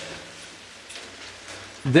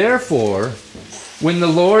 "Therefore, when the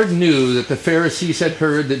Lord knew that the Pharisees had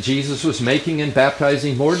heard that Jesus was making and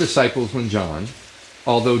baptizing more disciples than John,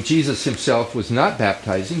 although Jesus himself was not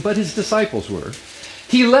baptizing, but his disciples were,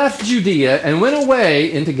 he left Judea and went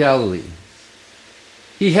away into Galilee.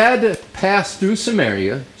 He had to pass through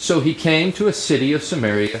Samaria, so he came to a city of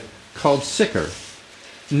Samaria called Sychar,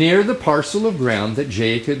 near the parcel of ground that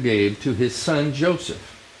Jacob gave to his son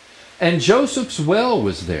Joseph. And Joseph's well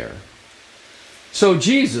was there. So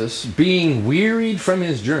Jesus, being wearied from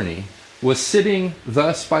his journey, was sitting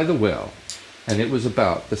thus by the well, and it was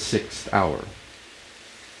about the 6th hour.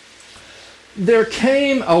 there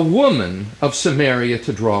came a woman of Samaria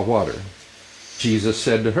to draw water. Jesus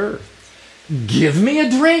said to her, "Give me a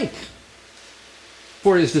drink."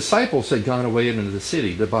 For his disciples had gone away into the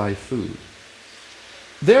city to buy food.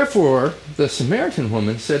 Therefore, the Samaritan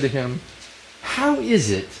woman said to him, "How is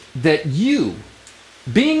it that you,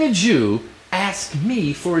 being a Jew, ask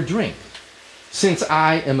me for a drink, since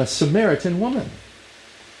I am a Samaritan woman?"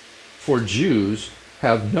 For Jews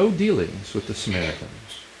have no dealings with the Samaritans.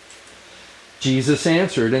 Jesus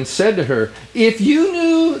answered and said to her, "If you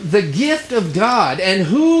knew the gift of God and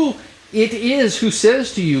who it is who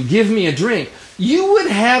says to you, 'Give me a drink,' you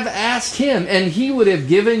would have asked him, and he would have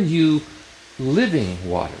given you living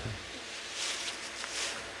water."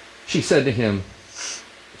 She said to him,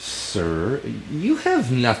 "Sir, you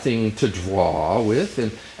have nothing to draw with,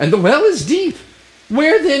 and the well is deep.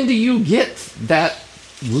 Where then do you get that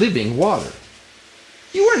living water?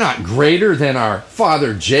 You are not greater than our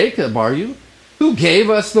father Jacob, are you, who gave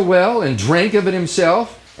us the well and drank of it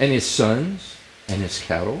himself, and his sons, and his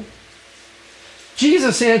cattle?"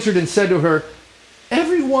 Jesus answered and said to her,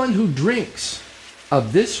 "Everyone who drinks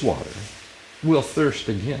of this water will thirst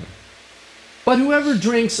again. But whoever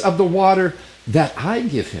drinks of the water that I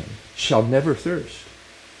give him shall never thirst.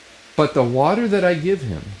 But the water that I give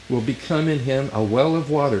him will become in him a well of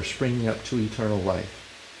water springing up to eternal life."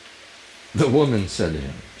 The woman said to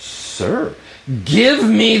him, "Sir, give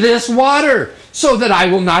me this water so that I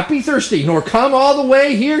will not be thirsty, nor come all the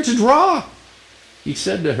way here to draw." He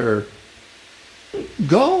said to her,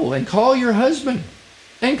 "Go and call your husband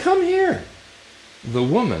and come here." The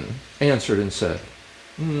woman answered and said,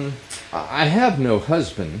 "I have no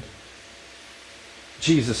husband."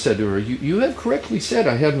 Jesus said to her, You have correctly said,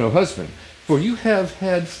 'I have no husband,' for you have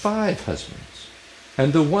had 5 husbands,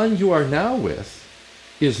 and the one you are now with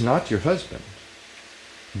is not your husband.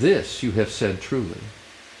 This you have said truly."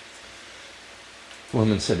 The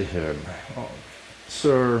woman said to him,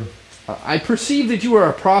 "Sir, I perceive that you are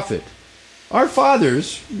a prophet. Our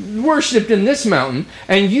fathers worshipped in this mountain,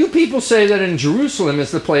 and you people say that in Jerusalem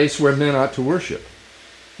is the place where men ought to worship."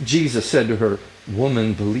 Jesus said to her,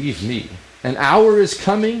 "Woman, believe me, an hour is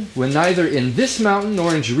coming when neither in this mountain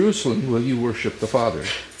nor in Jerusalem will you worship the Father.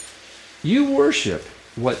 You worship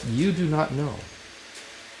what you do not know.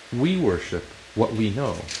 We worship what we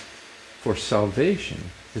know, for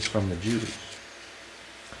salvation is from the Jews.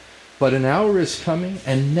 But an hour is coming,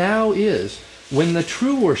 and now is, when the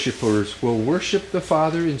true worshipers will worship the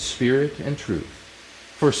Father in spirit and truth.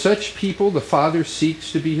 For such people the Father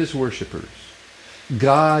seeks to be his worshipers.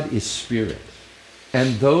 God is spirit,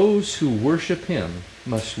 and those who worship him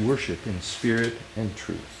must worship in spirit and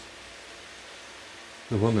truth."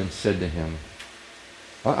 The woman said to him,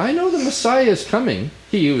 "I know the Messiah is coming,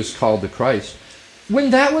 he who is called the Christ.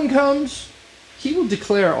 When that one comes, he will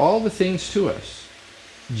declare all the things to us."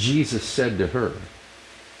 Jesus said to her,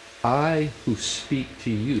 "I who speak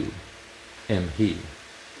to you am he."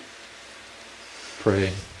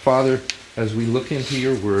 Pray. Father, as we look into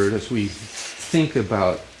your word, as we think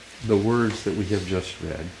about the words that we have just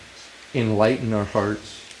read, enlighten our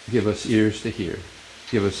hearts, give us ears to hear,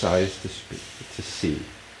 give us eyes to speak, to see.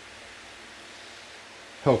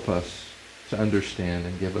 Help us to understand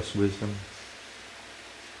and give us wisdom.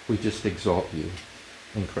 We just exalt you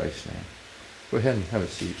in Christ's name. Go ahead and have a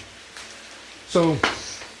seat. So,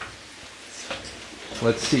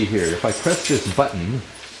 let's see here. If I press this button,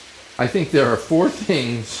 I think there are 4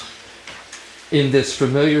 things in this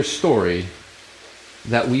familiar story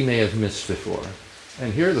that we may have missed before.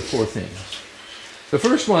 And here are the 4 things. The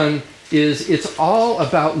first one is it's all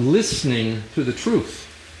about listening to the truth.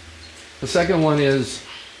 The second one is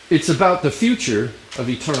it's about the future of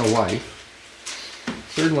eternal life.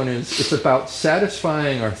 Third one is it's about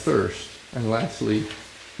satisfying our thirst. And lastly,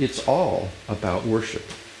 it's all about worship.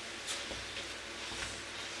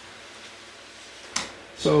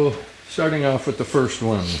 So, starting off with the first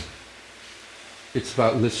one, it's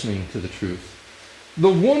about listening to the truth. The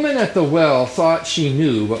woman at the well thought she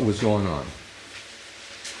knew what was going on.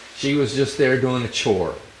 She was just there doing a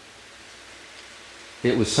chore.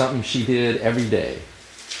 It was something she did every day.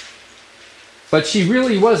 But she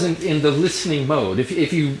really wasn't in the listening mode.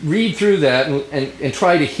 If you read through that and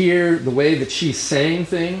try to hear the way that she's saying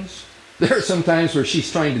things, there are some times where she's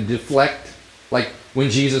trying to deflect, like when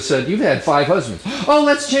Jesus said, "You've had 5 husbands. Oh,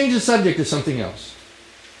 let's change the subject to something else.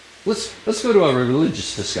 Let's go to a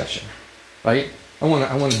religious discussion, right? I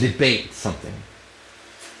want to debate something."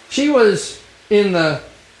 She was in the,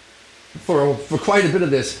 for quite a bit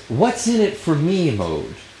of this, what's in it for me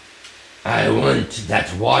mode. I want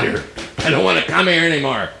that water. I don't want to come here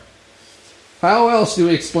anymore. How else do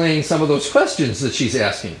we explain some of those questions that she's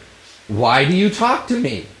asking? Why do you talk to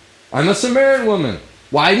me? I'm a Samaritan woman.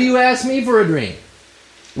 Why do you ask me for a drink?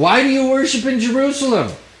 Why do you worship in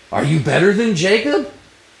Jerusalem? Are you better than Jacob?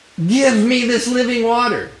 Give me this living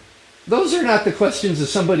water. Those are not the questions of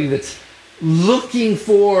somebody that's looking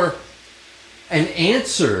for an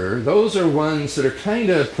answer. Those are ones that are kind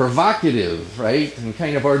of provocative, right? And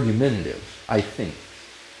kind of argumentative, I think.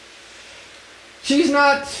 She's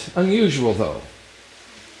not unusual, though.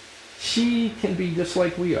 She can be just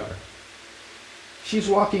like we are. She's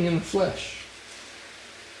walking in the flesh.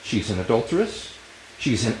 She's an adulteress.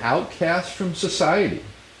 She's an outcast from society.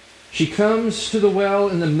 She comes to the well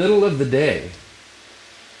in the middle of the day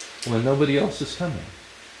when nobody else is coming.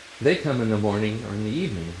 They come in the morning or in the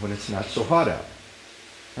evening when it's not so hot out.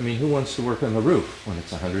 I mean, who wants to work on the roof when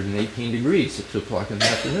it's 118 degrees at 2 o'clock in the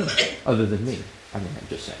afternoon, other than me? I mean, I'm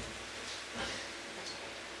just saying.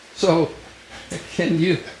 So, can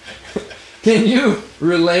you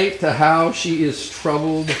relate to how she is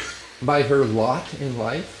troubled by her lot in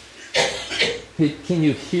life? Can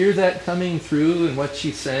you hear that coming through in what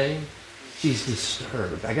she's saying? She's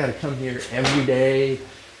disturbed. I got to come here every day,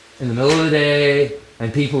 in the middle of the day,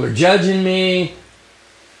 and people are judging me.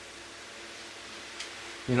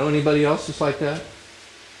 You know anybody else that's like that?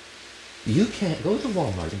 You can't go to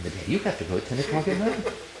Walmart in the day. You have to go at 10 o'clock at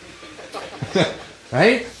night.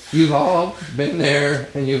 Right? You've all been there,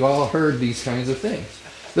 and you've all heard these kinds of things.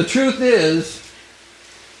 The truth is,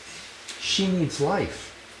 she needs life.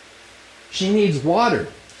 She needs water.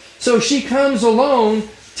 So she comes alone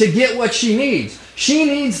to get what she needs. She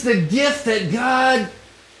needs the gift that God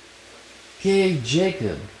gave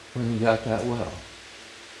Jacob when he got that well.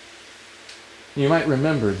 You might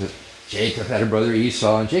remember that Jacob had a brother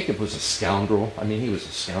Esau, and Jacob was a scoundrel. I mean, he was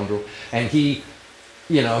a scoundrel. And he's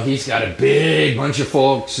got a big bunch of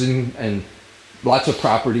folks and lots of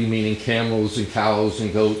property, meaning camels and cows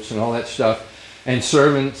and goats and all that stuff, and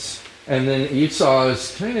servants. And then Esau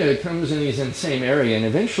comes in, he's in the same area, and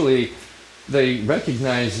eventually they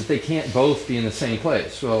recognize that they can't both be in the same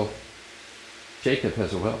place. Well, Jacob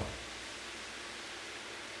has a well.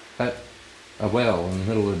 A well in the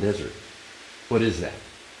middle of the desert. What is that?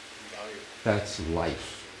 That's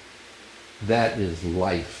life. That is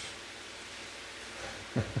life.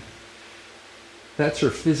 That's her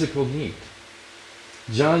physical need.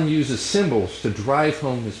 John uses symbols to drive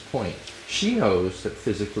home his point. She knows that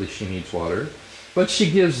physically she needs water, but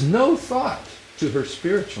she gives no thought to her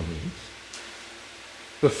spiritual needs.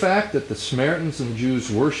 The fact that the Samaritans and Jews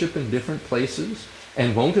worship in different places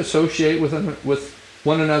and won't associate with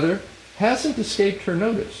one another hasn't escaped her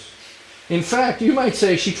notice. In fact, you might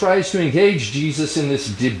say she tries to engage Jesus in this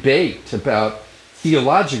debate about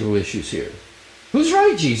theological issues here. Who's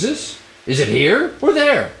right, Jesus? Is it here or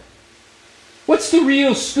there? What's the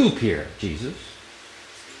real scoop here, Jesus?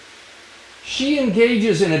 She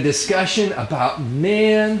engages in a discussion about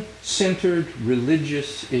man-centered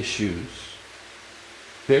religious issues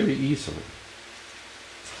very easily.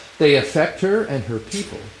 They affect her and her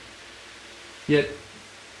people. Yet,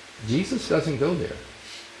 Jesus doesn't go there.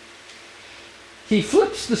 He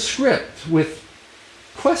flips the script with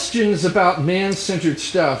questions about man-centered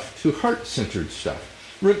stuff to heart-centered stuff.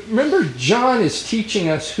 Remember, John is teaching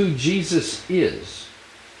us who Jesus is,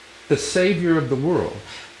 the Savior of the world.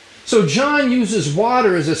 So John uses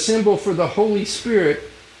water as a symbol for the Holy Spirit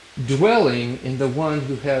dwelling in the one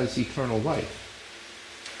who has eternal life.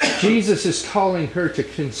 Jesus is calling her to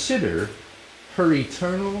consider her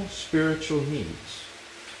eternal spiritual needs.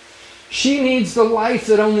 She needs the life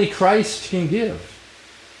that only Christ can give.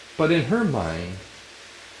 But in her mind,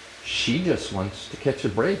 she just wants to catch a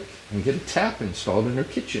break and get a tap installed in her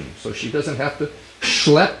kitchen so she doesn't have to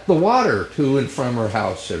schlep the water to and from her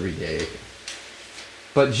house every day.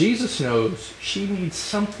 But Jesus knows she needs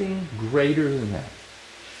something greater than that.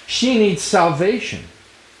 She needs salvation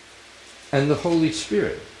and the Holy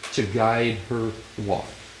Spirit to guide her walk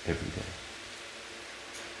every day.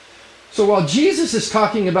 So while Jesus is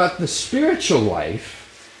talking about the spiritual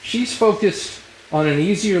life, she's focused on an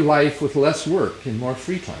easier life with less work and more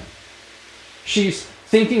free time. She's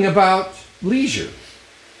thinking about leisure.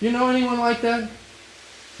 You know anyone like that?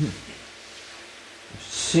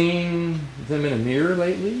 Seen them in a mirror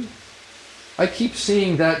lately? I keep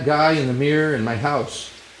seeing that guy in the mirror in my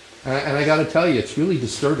house. And I got to tell you, it's really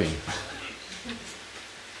disturbing.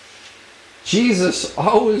 Jesus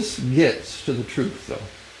always gets to the truth, though.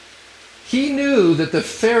 He knew that the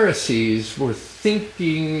Pharisees were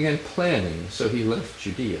thinking and planning, so he left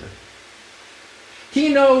Judea. He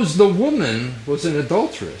knows the woman was an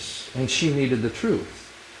adulteress, and she needed the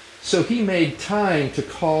truth. So he made time to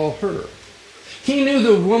call her. He knew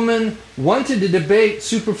the woman wanted to debate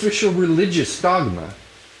superficial religious dogma,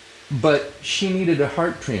 but she needed a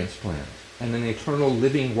heart transplant and an eternal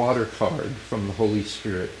living water card from the Holy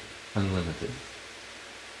Spirit Unlimited.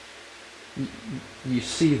 You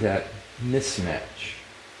see that mismatch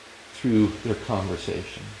through their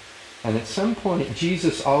conversation. And at some point,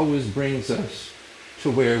 Jesus always brings us to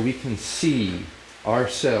where we can see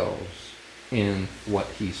ourselves in what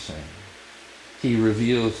he's saying. He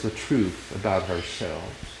reveals the truth about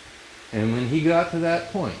ourselves. And when he got to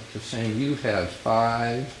that point of saying, you have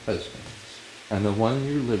 5 husbands, and the one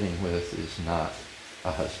you're living with is not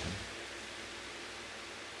a husband.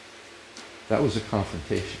 That was a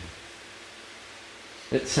confrontation.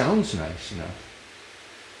 It sounds nice enough.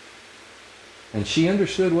 And she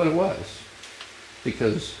understood what it was,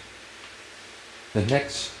 because the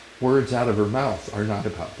next words out of her mouth are not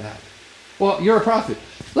about that. Well, you're a prophet.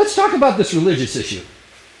 Let's talk about this religious issue.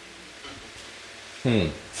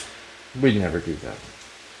 We'd never do that.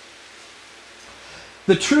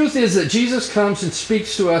 The truth is that Jesus comes and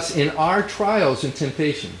speaks to us in our trials and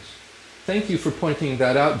temptations. Thank you for pointing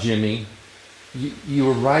that out, Jimmy. You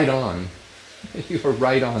were right on. You were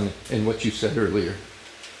right on in what you said earlier.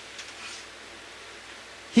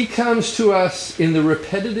 He comes to us in the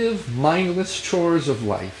repetitive, mindless chores of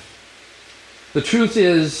life. The truth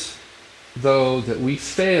is, though, that we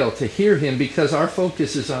fail to hear him because our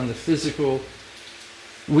focus is on the physical.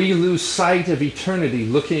 We lose sight of eternity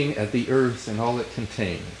looking at the earth and all it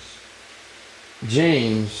contains.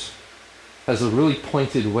 James has a really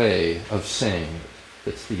pointed way of saying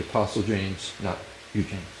it. It's the Apostle James, not you,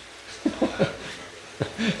 James.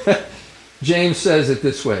 James says it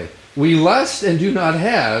this way. We lust and do not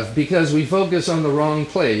have because we focus on the wrong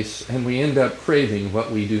place and we end up craving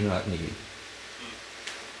what we do not need.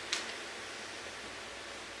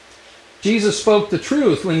 Jesus spoke the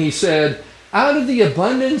truth when he said, out of the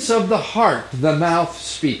abundance of the heart, the mouth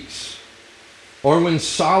speaks. Or when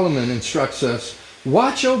Solomon instructs us,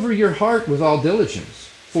 watch over your heart with all diligence,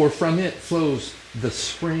 for from it flows the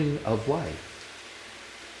spring of life.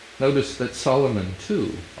 Notice that Solomon,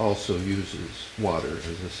 too, also uses water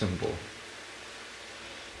as a symbol.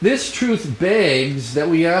 This truth begs that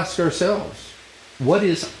we ask ourselves, what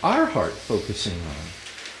is our heart focusing on?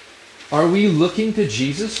 Are we looking to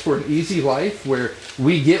Jesus for an easy life where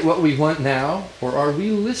we get what we want now? Or are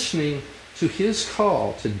we listening to his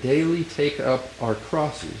call to daily take up our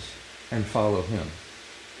crosses and follow him?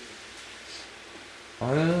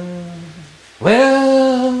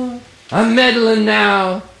 Well, I'm meddling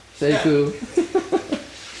now, Sekou.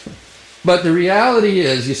 But the reality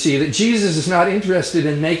is, you see, that Jesus is not interested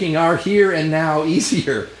in making our here and now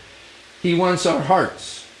easier. He wants our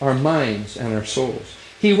hearts, our minds, and our souls.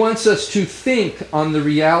 He wants us to think on the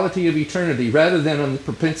reality of eternity rather than on the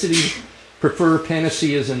propensity to prefer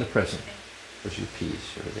panaceas in the present. There's your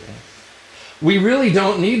peace over there. We really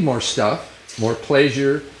don't need more stuff, more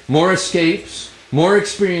pleasure, more escapes, more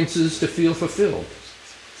experiences to feel fulfilled.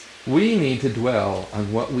 We need to dwell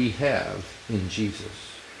on what we have in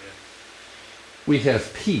Jesus. We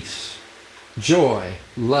have peace, joy,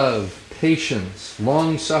 love, patience,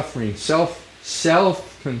 long-suffering,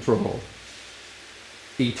 self-control,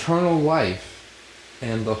 eternal life,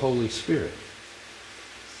 and the Holy Spirit.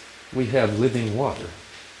 We have living water.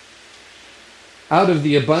 Out of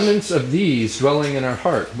the abundance of these dwelling in our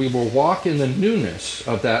heart, we will walk in the newness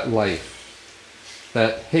of that life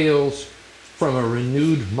that hails from a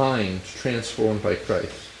renewed mind transformed by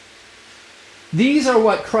Christ. These are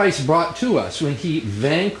what Christ brought to us when he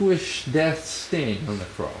vanquished death's sting on the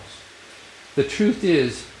cross. The truth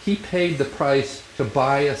is, he paid the price to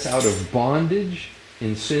buy us out of bondage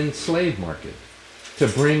in sin's slave market, to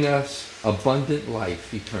bring us abundant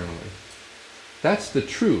life eternally. That's the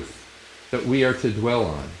truth that we are to dwell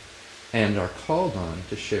on and are called on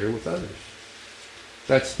to share with others.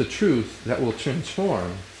 That's the truth that will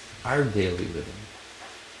transform our daily living.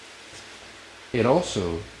 It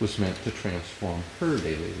also was meant to transform her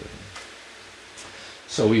daily living.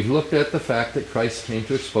 So we've looked at the fact that Christ came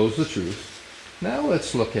to expose the truth. Now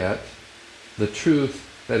let's look at the truth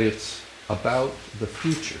that it's about the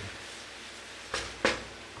future.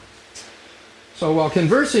 So while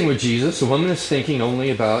conversing with Jesus, the woman is thinking only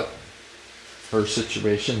about her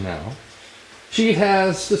situation now. She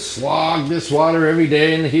has to slog this water every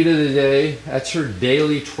day in the heat of the day. That's her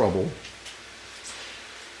daily trouble.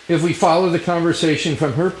 If we follow the conversation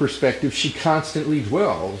from her perspective, she constantly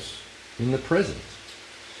dwells in the present.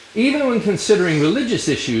 Even when considering religious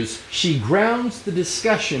issues, she grounds the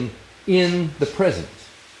discussion in the present.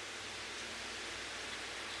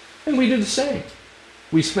 And we do the same.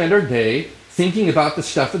 We spend our day thinking about the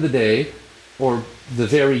stuff of the day or the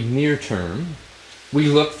very near term. We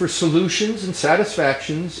look for solutions and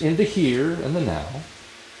satisfactions in the here and the now,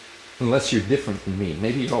 unless you're different than me.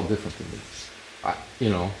 Maybe you're all different than me.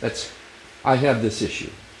 I have this issue.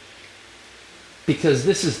 Because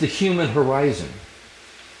this is the human horizon.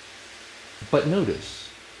 But notice,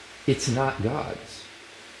 it's not God's.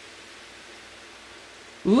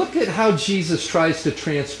 Look at how Jesus tries to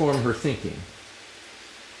transform her thinking.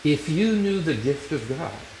 If you knew the gift of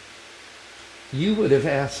God, you would have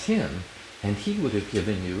asked him, and he would have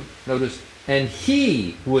given you, notice, and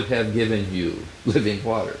he would have given you living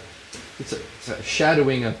water. It's a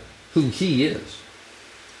shadowing of who he is.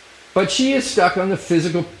 But she is stuck on the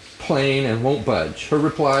physical plane and won't budge. Her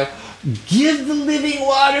reply, give the living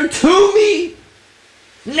water to me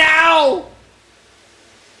now.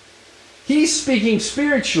 He's speaking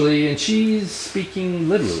spiritually and she's speaking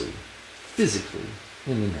literally, physically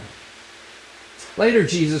in the now. Later,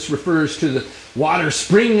 Jesus refers to the water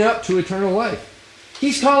springing up to eternal life.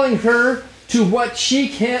 He's calling her to what she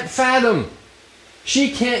can't fathom.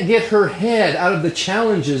 She can't get her head out of the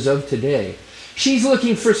challenges of today. She's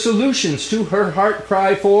looking for solutions to her heart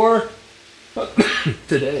cry for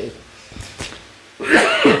today.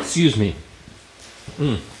 Excuse me.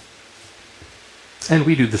 And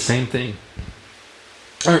we do the same thing.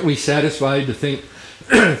 Aren't we satisfied to think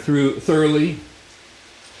through thoroughly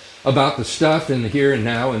about the stuff in the here and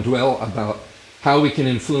now and dwell about how we can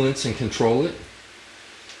influence and control it?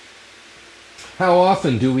 How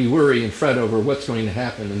often do we worry and fret over what's going to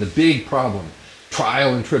happen and the big problem,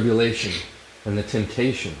 trial and tribulation, and the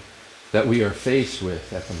temptation that we are faced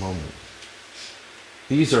with at the moment?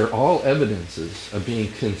 These are all evidences of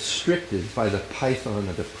being constricted by the python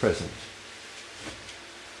of the present.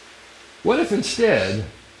 What if instead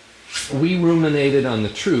we ruminated on the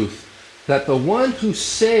truth that the one who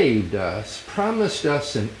saved us promised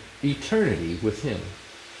us an eternity with him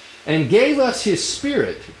and gave us his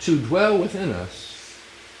Spirit to dwell within us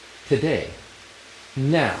today,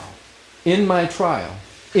 now, in my trial,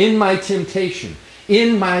 in my temptation,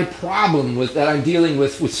 in my problem that I'm dealing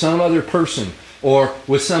with some other person or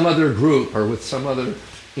with some other group or with some other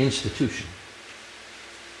institution?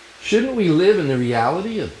 Shouldn't we live in the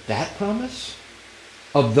reality of that promise?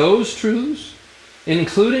 Of those truths?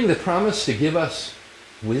 Including the promise to give us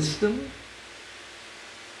wisdom?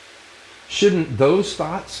 Shouldn't those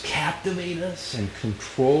thoughts captivate us and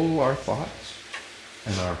control our thoughts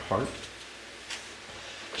and our heart?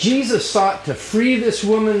 Jesus sought to free this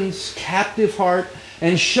woman's captive heart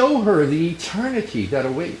and show her the eternity that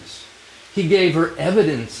awaits. He gave her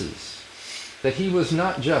evidences that he was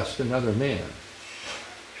not just another man.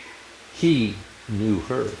 He knew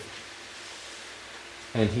her.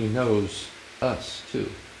 And he knows us too.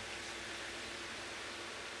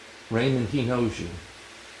 Raymond, he knows you.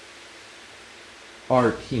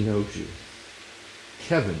 Art, he knows you.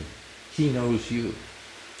 Kevin, he knows you.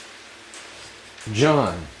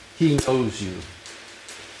 John, he knows you.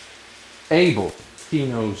 Abel, he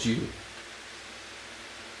knows you.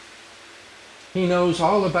 He knows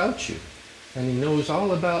all about you. And he knows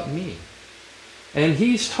all about me. And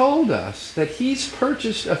he's told us that he's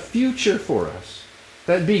purchased a future for us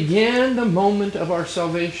that began the moment of our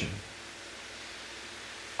salvation.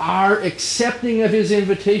 Our accepting of his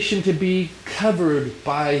invitation to be covered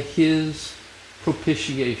by his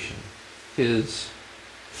propitiation, his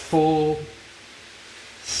full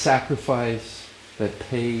sacrifice that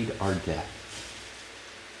paid our debt.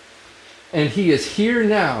 And he is here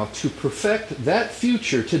now to perfect that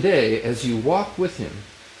future today as you walk with him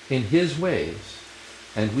in his ways.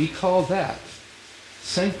 And we call that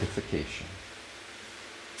sanctification.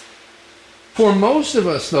 For most of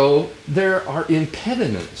us, though, there are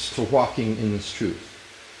impediments to walking in this truth.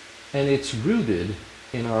 And it's rooted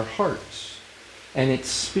in our hearts. And it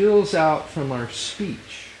spills out from our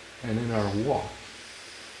speech and in our walk.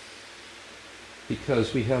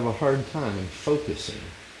 Because we have a hard time focusing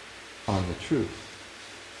on the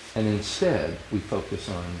truth. And instead, we focus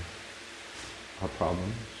on our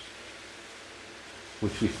problems,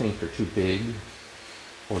 which we think are too big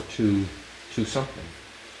or too something.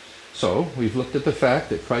 So, we've looked at the fact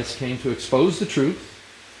that Christ came to expose the truth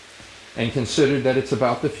and considered that it's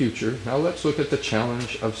about the future. Now let's look at the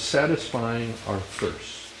challenge of satisfying our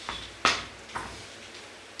thirst.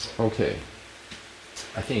 Okay.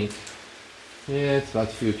 I think, it's about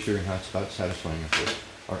the future and how it's about satisfying our thirst.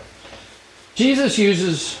 All right. Jesus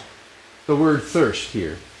uses the word thirst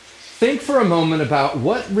here. Think for a moment about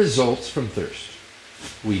what results from thirst.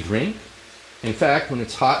 We drink. In fact, when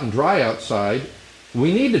it's hot and dry outside,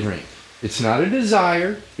 we need to drink. It's not a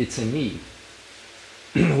desire, it's a need.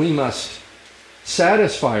 We must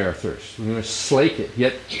satisfy our thirst. We're going to slake it.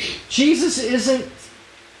 Yet Jesus isn't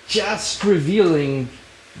just revealing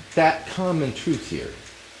that common truth here.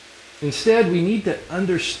 Instead, we need to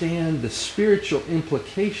understand the spiritual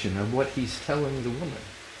implication of what he's telling the woman.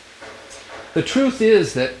 The truth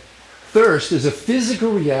is that thirst is a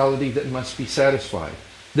physical reality that must be satisfied.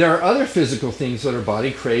 There are other physical things that our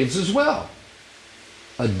body craves as well.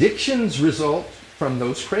 Addictions result from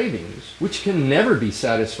those cravings, which can never be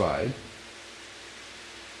satisfied.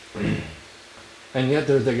 And yet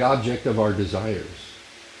they're the object of our desires.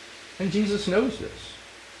 And Jesus knows this.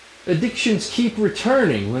 Addictions keep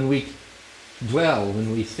returning when we dwell,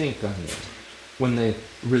 when we think on them, when they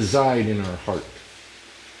reside in our heart.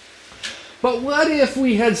 But what if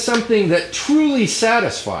we had something that truly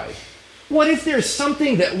satisfied? What if there's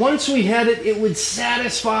something that once we had it, it would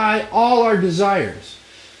satisfy all our desires?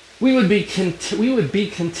 We would be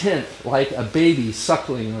content like a baby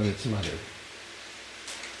suckling on its mother.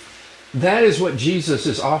 That is what Jesus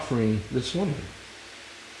is offering this woman.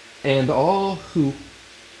 And all who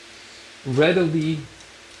read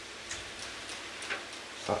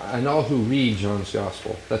John's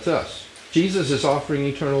Gospel, that's us. Jesus is offering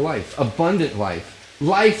eternal life, abundant life,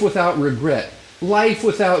 life without regret, life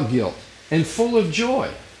without guilt, and full of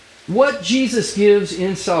joy. What Jesus gives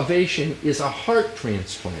in salvation is a heart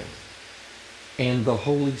transplant and the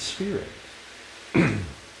Holy Spirit.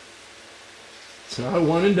 It's not a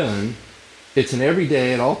one and done. It's an every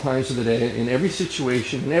day, at all times of the day, in every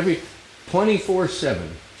situation, in every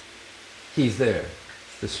 24/7. He's there.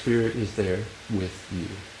 The Spirit is there with you.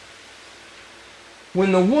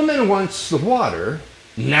 When the woman wants the water,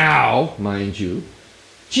 now, mind you,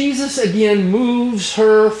 Jesus again moves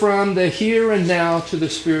her from the here and now to the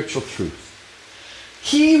spiritual truth.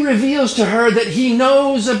 He reveals to her that he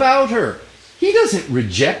knows about her. He doesn't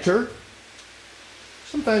reject her.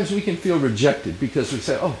 Sometimes we can feel rejected because we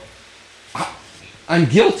say, oh, I'm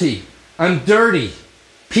guilty. I'm dirty.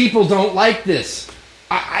 People don't like this.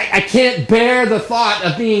 I can't bear the thought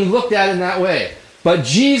of being looked at in that way. But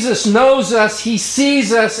Jesus knows us, he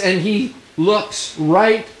sees us, and he looks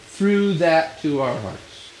right through that to our hearts.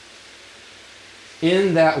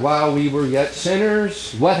 In that while we were yet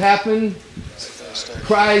sinners, what happened?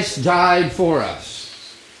 Christ died for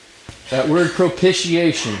us. That word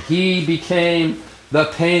propitiation. He became the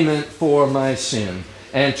payment for my sin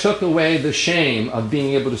and took away the shame of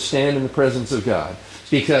being able to stand in the presence of God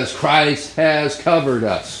because Christ has covered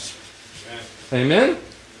us. Amen?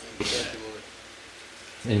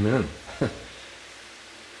 Amen.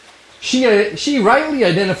 She rightly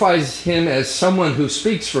identifies him as someone who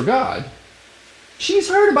speaks for God. She's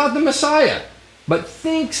heard about the Messiah, but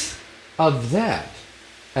thinks of that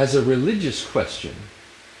as a religious question,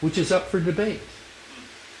 which is up for debate.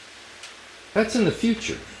 That's in the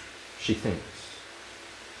future, she thinks.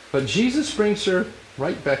 But Jesus brings her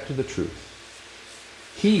right back to the truth.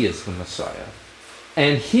 He is the Messiah,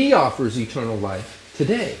 and he offers eternal life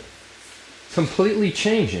today, completely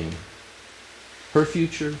changing her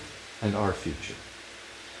future and our future.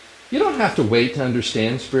 You don't have to wait to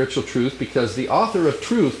understand spiritual truth because the author of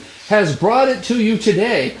truth has brought it to you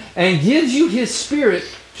today and gives you his Spirit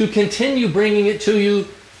to continue bringing it to you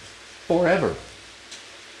forever.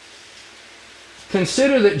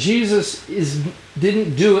 Consider that Jesus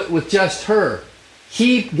didn't do it with just her.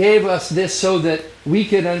 He gave us this so that we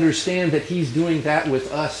could understand that he's doing that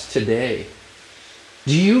with us today.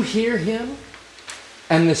 Do you hear him?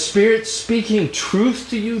 And the Spirit speaking truth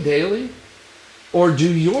to you daily? Or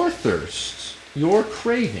do your thirsts, your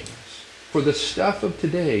cravings for the stuff of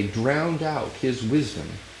today drown out his wisdom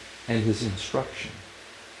and his instruction?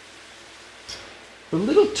 The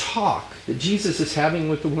little talk that Jesus is having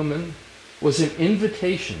with the woman was an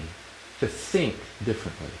invitation to think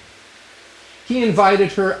differently. He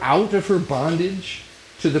invited her out of her bondage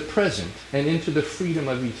to the present and into the freedom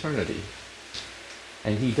of eternity.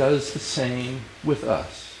 And he does the same with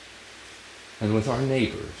us and with our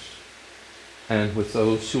neighbors and with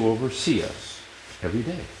those who oversee us every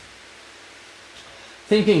day.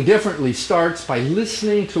 Thinking differently starts by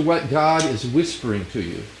listening to what God is whispering to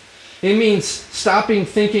you. It means stopping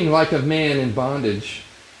thinking like a man in bondage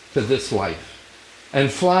to this life and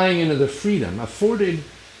flying into the freedom afforded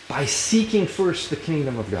by seeking first the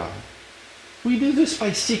kingdom of God. We do this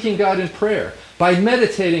by seeking God in prayer, by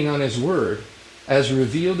meditating on his word as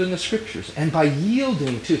revealed in the scriptures, and by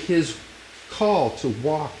yielding to his call to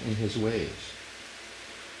walk in his ways.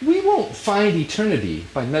 We won't find eternity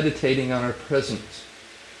by meditating on our present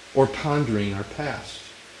or pondering our past.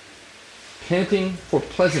 Panting for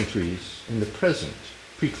pleasantries in the present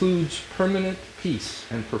precludes permanent peace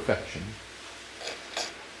and perfection.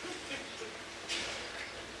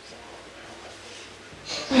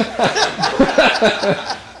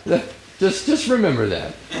 Just remember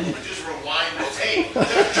that. Just rewind the tape.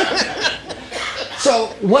 So,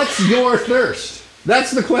 what's your thirst?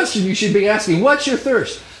 That's the question you should be asking. What's your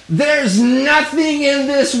thirst? There's nothing in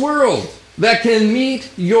this world that can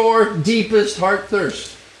meet your deepest heart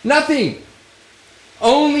thirst. Nothing.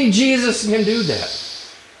 Only Jesus can do that.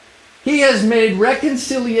 He has made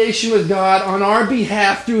reconciliation with God on our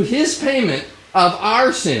behalf through his payment of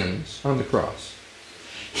our sins on the cross.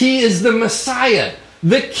 He is the Messiah,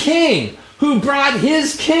 the King, who brought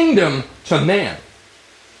his kingdom to man.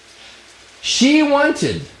 She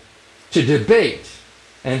wanted to debate,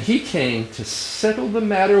 and he came to settle the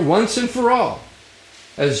matter once and for all,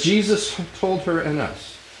 as Jesus told her and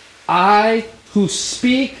us. I who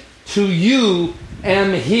speak to you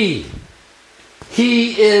am he.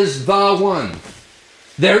 He is the one.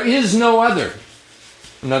 There is no other.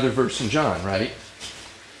 Another verse in John, right?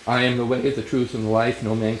 I am the way, the truth, and the life.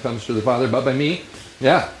 No man comes to the Father but by me.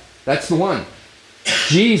 Yeah, that's the one.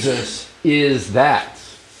 Jesus is that.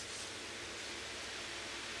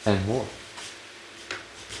 And more.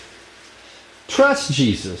 Trust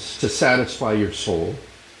Jesus to satisfy your soul.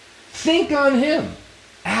 Think on him.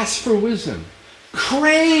 Ask for wisdom.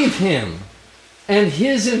 Crave him and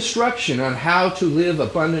his instruction on how to live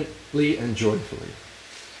abundantly and joyfully.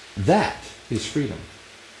 That is freedom.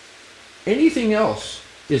 Anything else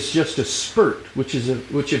is just a spurt which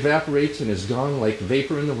evaporates and is gone like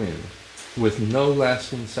vapor in the wind with no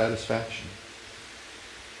lasting satisfaction.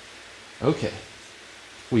 Okay,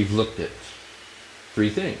 we've looked at three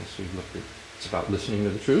things. It's about listening to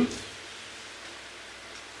the truth.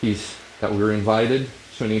 That we're invited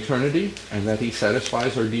to an eternity and that he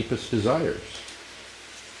satisfies our deepest desires.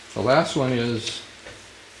 The last one is,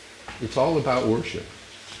 it's all about worship.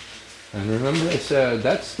 And remember I said,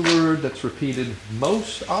 that's the word that's repeated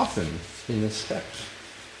most often in this text.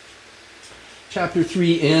 Chapter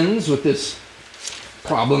 3 ends with this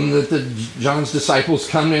problem that John's disciples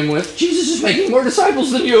come in with. Jesus is making more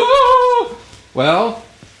disciples than you. Oh! Well,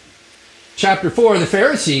 chapter 4, the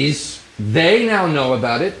Pharisees, they now know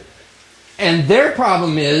about it. And their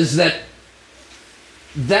problem is that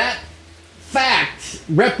fact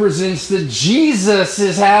represents that Jesus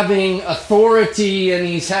is having authority and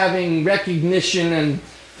he's having recognition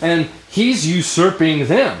and he's usurping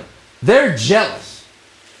them. They're jealous.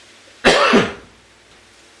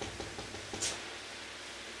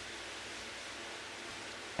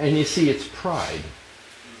 And you see, it's pride.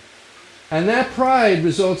 And that pride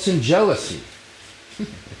results in jealousy.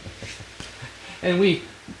 And we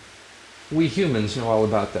humans know all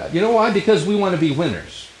about that. You know why? Because we want to be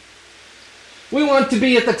winners. We want to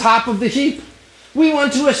be at the top of the heap. We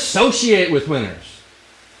want to associate with winners.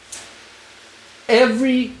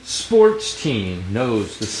 Every sports team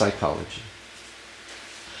knows the psychology.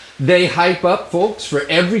 They hype up folks for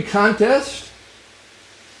every contest,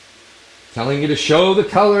 telling you to show the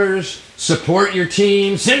colors, support your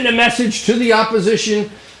team, send a message to the opposition,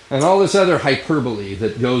 and all this other hyperbole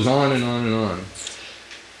that goes on and on and on.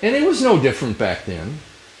 And it was no different back then.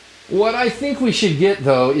 What I think we should get,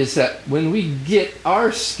 though, is that when we get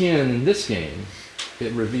our skin in this game,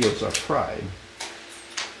 it reveals our pride.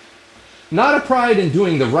 Not a pride in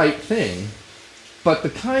doing the right thing, but the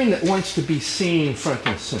kind that wants to be seen front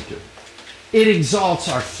and center. It exalts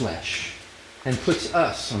our flesh and puts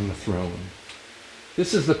us on the throne.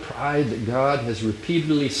 This is the pride that God has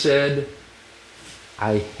repeatedly said,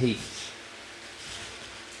 I hate,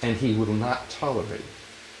 and he will not tolerate.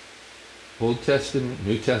 Old Testament,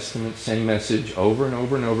 New Testament, same message over and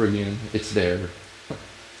over and over again. It's there.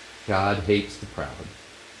 God hates the proud.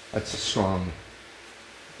 That's strong.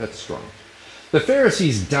 The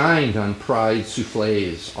Pharisees dined on pride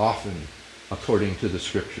soufflés often, according to the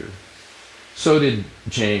Scripture. So did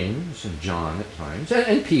James and John at times,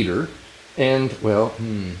 and Peter, and, well,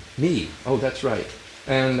 me. Oh, that's right.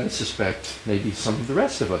 And I suspect maybe some of the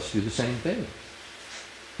rest of us do the same thing.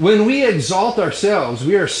 When we exalt ourselves,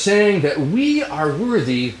 we are saying that we are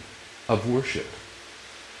worthy of worship.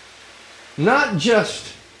 Not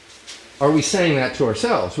just are we saying that to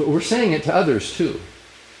ourselves, but we're saying it to others too.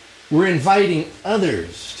 We're inviting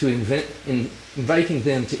others to inviting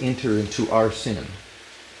them to enter into our sin.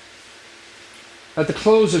 At the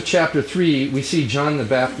close of chapter 3, we see John the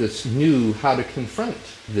Baptist knew how to confront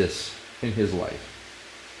this in his life.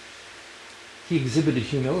 He exhibited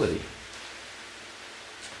humility.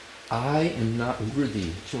 I am not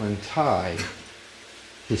worthy to untie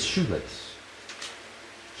his shoelace.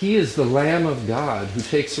 He is the Lamb of God who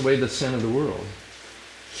takes away the sin of the world.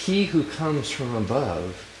 He who comes from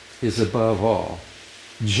above is above all.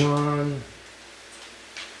 John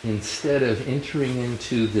instead of entering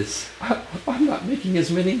into this, I'm not making as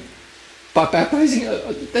many baptizing,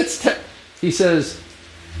 he says,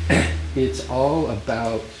 it's all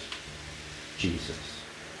about Jesus.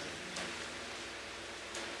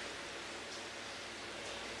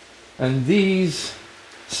 And these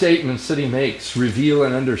statements that he makes reveal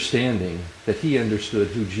an understanding that he understood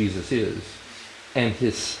who Jesus is, and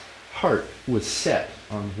his heart was set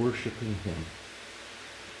on worshiping him.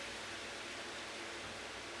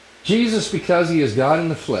 Jesus, because he is God in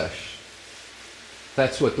the flesh,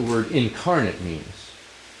 that's what the word incarnate means.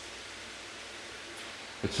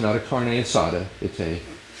 It's not a carne asada, it's a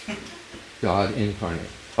God incarnate.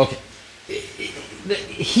 Okay.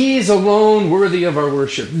 He is alone worthy of our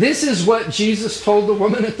worship. This is what Jesus told the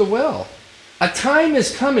woman at the well. A time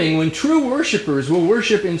is coming when true worshipers will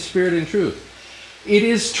worship in spirit and truth. It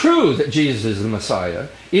is true that Jesus is the Messiah.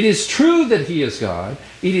 It is true that he is God.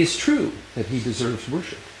 It is true that he deserves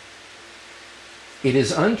worship. It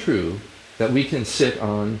is untrue that we can sit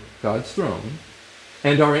on God's throne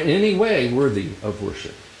and are in any way worthy of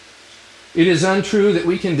worship. It is untrue that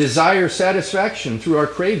we can desire satisfaction through our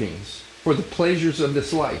cravings for the pleasures of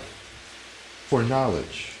this life, for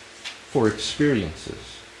knowledge, for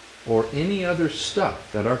experiences, or any other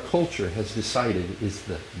stuff that our culture has decided is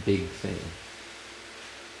the big thing.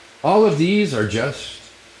 All of these are just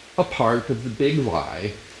a part of the big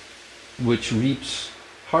lie, which reaps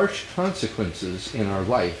harsh consequences in our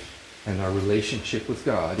life and our relationship with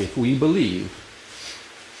God if we believe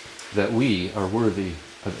that we are worthy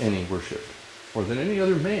of any worship, or that any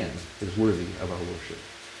other man is worthy of our worship.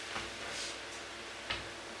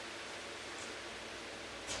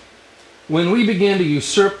 When we begin to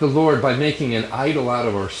usurp the Lord by making an idol out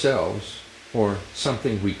of ourselves, or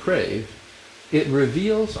something we crave, it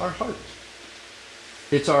reveals our heart.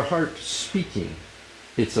 It's our heart speaking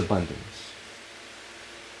its abundance.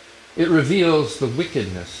 It reveals the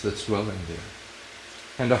wickedness that's dwelling there.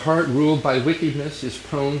 And a heart ruled by wickedness is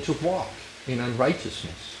prone to walk in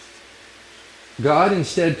unrighteousness. God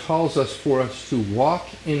instead calls us for us to walk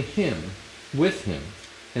in him, with him,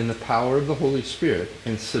 in the power of the Holy Spirit,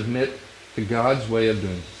 and submit to God's way of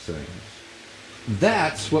doing things.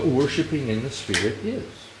 That's what worshiping in the Spirit is.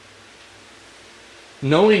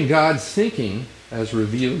 Knowing God's thinking as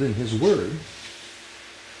revealed in his word,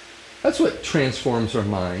 that's what transforms our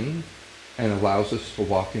mind and allows us to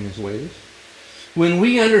walk in his ways. When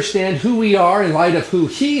we understand who we are in light of who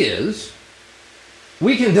he is,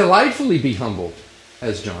 we can delightfully be humbled,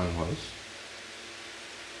 as John was,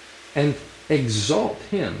 and exalt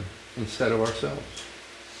him instead of ourselves.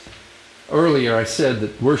 Earlier I said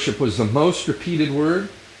that worship was the most repeated word.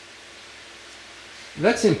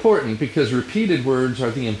 That's important because repeated words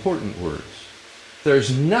are the important words.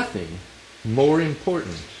 There's nothing more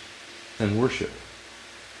important than worship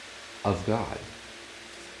of God.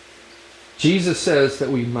 Jesus says that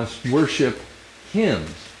we must worship him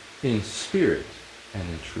in spirit and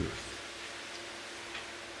in truth.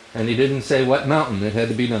 And he didn't say what mountain it had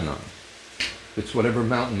to be done on. It's whatever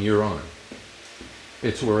mountain you're on.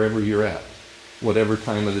 It's wherever you're at, whatever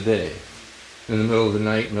time of the day. In the middle of the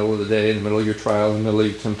night, middle of the day, in the middle of your trial, in the middle of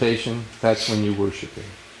your temptation, that's when you worship him.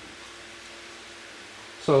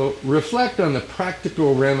 So reflect on the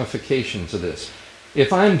practical ramifications of this.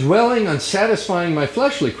 If I'm dwelling on satisfying my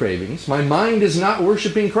fleshly cravings, my mind is not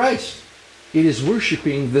worshiping Christ. It is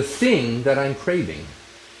worshiping the thing that I'm craving.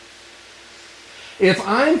 If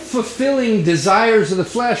I'm fulfilling desires of the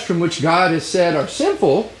flesh from which God has said are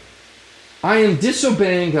sinful, I am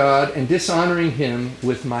disobeying God and dishonoring him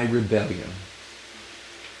with my rebellion.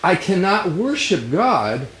 I cannot worship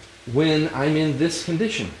God when I'm in this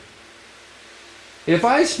condition. If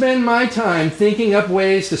I spend my time thinking up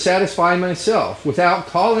ways to satisfy myself without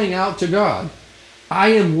calling out to God, I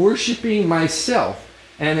am worshiping myself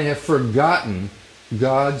and have forgotten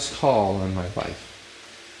God's call on my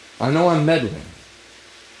life. I know I'm meddling,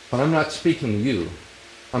 but I'm not speaking to you.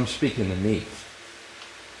 I'm speaking to me.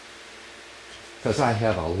 Because I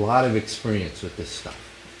have a lot of experience with this stuff.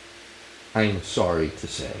 I am sorry to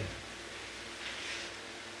say.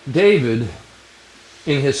 David,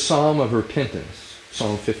 in his Psalm of Repentance,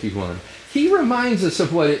 Psalm 51, he reminds us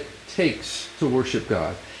of what it takes to worship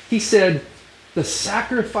God. He said, "The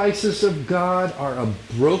sacrifices of God are a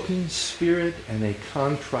broken spirit and a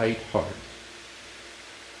contrite heart."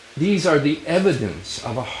 These are the evidence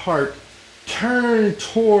of a heart turned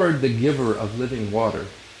toward the giver of living water.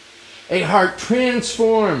 A heart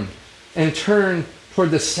transformed and turned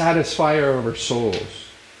toward the satisfier of our souls.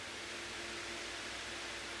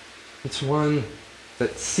 It's one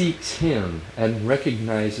that seeks him and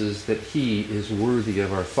recognizes that he is worthy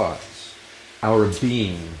of our thoughts. our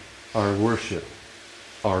being, our worship,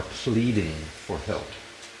 our pleading for help.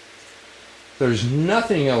 There's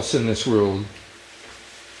nothing else in this world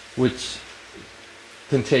which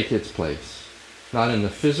can take its place. Not in the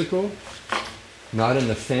physical, not in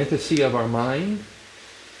the fantasy of our mind.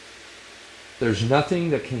 There's nothing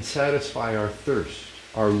that can satisfy our thirst,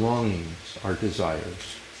 our longings, our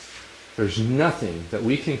desires. There's nothing that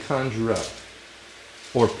we can conjure up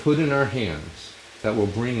or put in our hands that will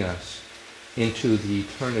bring us into the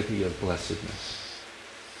eternity of blessedness.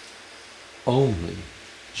 Only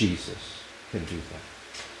Jesus can do that.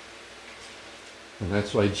 And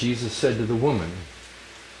that's why Jesus said to the woman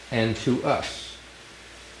and to us,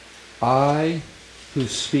 I who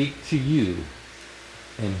speak to you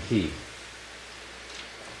am he.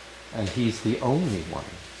 And he's the only one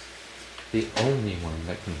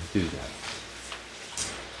that can do that.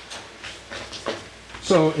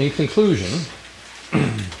 So, in conclusion,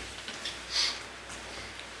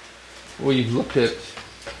 we've looked at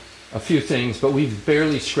a few things, but we've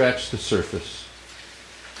barely scratched the surface.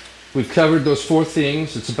 We've covered those 4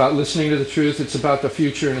 things. It's about listening to the truth, it's about the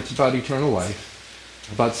future, and it's about eternal life,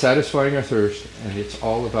 about satisfying our thirst, and it's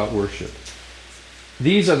all about worship.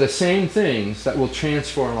 These are the same things that will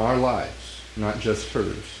transform our lives, not just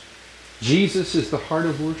hers. Jesus is the heart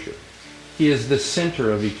of worship. He is the center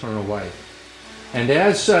of eternal life. And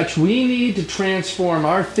as such, we need to transform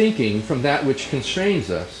our thinking from that which constrains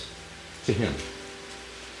us to him.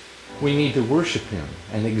 We need to worship him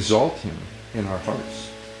and exalt him in our hearts.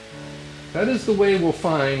 That is the way we'll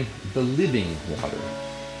find the living water.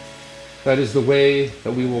 That is the way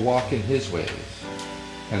that we will walk in his ways.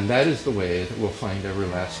 And that is the way that we'll find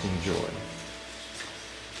everlasting joy.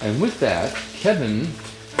 And with that, Kevin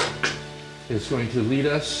is going to lead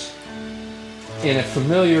us in a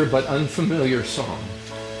familiar but unfamiliar song,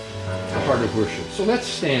 the heart of worship. So let's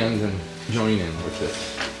stand and join in with this.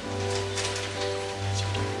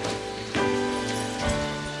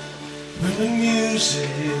 When the music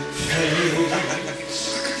fades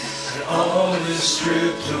and all is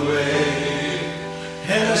stripped away,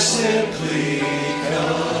 and I simply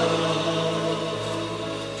come,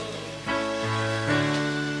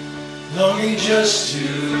 longing just to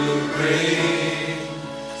bring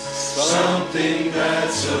something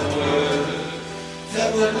that's of worth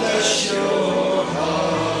that would bless your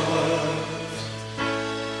heart.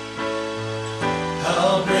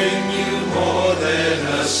 I'll bring you more than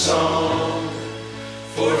a song,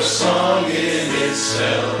 for a song in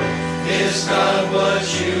itself is not what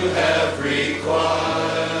you have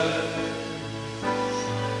required.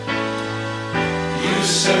 You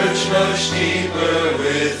search much deeper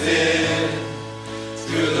within,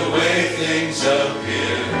 through the way things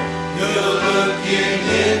appear. You're looking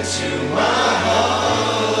into my heart.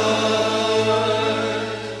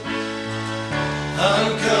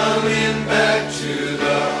 I'm coming back to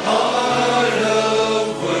the heart of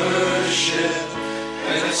worship,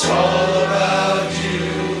 and it's all about you.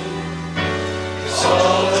 It's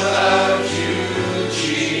all about you,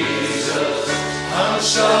 Jesus. I'm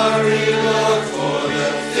sorry, Lord, for the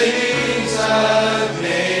things I've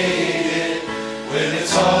made it, when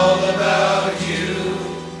it's all about you.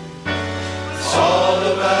 It's all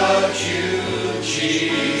about you,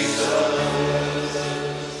 Jesus.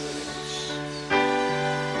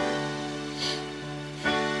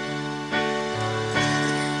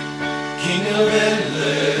 King of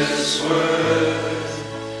endless worth,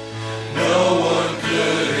 no one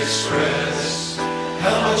could express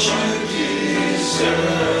how much you deserve.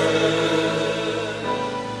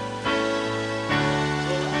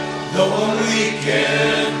 Though one week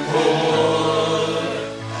and poor,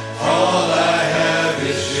 all I have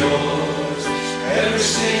is yours, every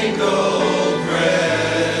single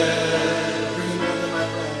breath.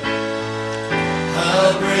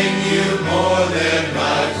 I'll bring you more than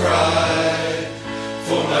my pride,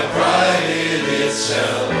 for my pride in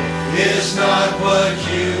itself is not what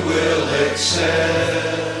you will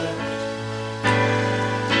accept.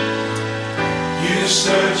 You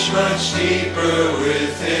search much deeper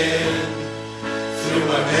within, through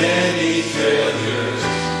my many failures.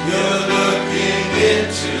 You're looking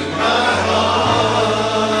into my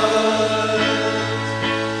heart.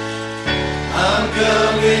 I'm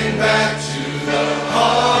coming back to the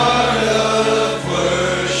heart of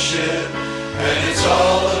worship, and it's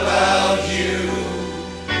all about you.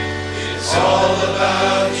 It's all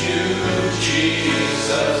about you,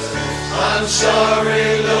 Jesus. I'm sorry,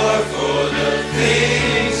 Lord, for the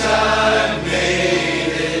things I made.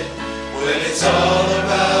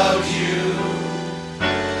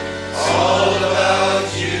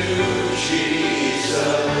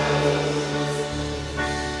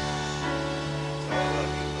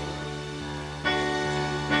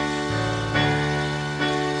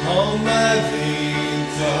 all my vain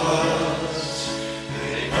thoughts.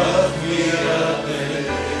 They puff me up and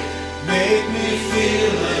make me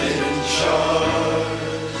feel in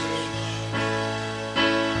charge.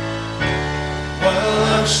 While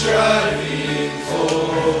I'm striving for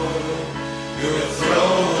your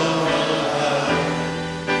throne on high,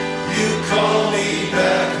 you call me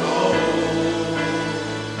back home.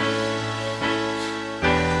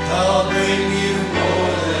 I'll bring you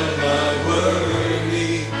more than my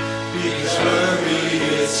worry, because worry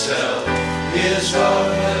itself is what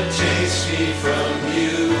takes me from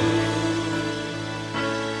you.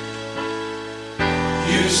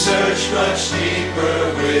 You search much deeper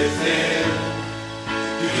within,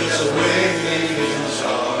 because the way things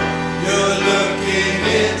are, you're looking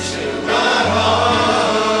into my heart.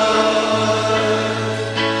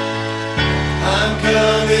 I'm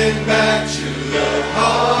coming back to the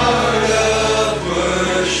heart of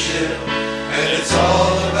worship, and it's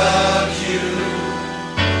all about you.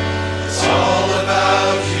 It's all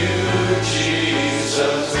about you,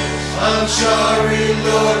 Jesus. I'm sorry,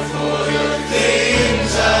 Lord, for the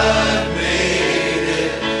things I've made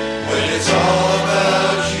it, when it's all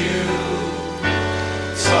about you.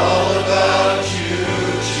 It's all about you,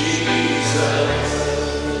 Jesus.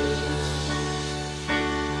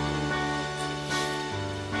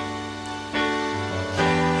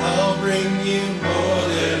 I'll bring you more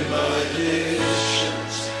than my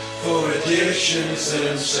addictions, for addictions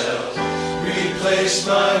themselves replace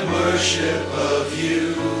my worship of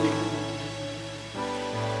you.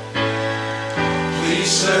 Please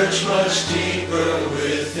search much deeper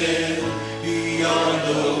within, beyond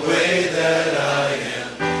the way that I am.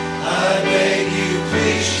 I beg you,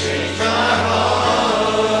 please change my heart.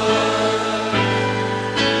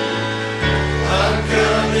 I'm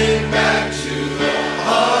coming back to the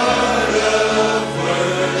heart of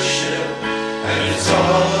worship, and it's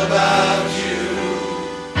all about you.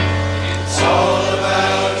 It's all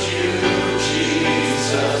about you,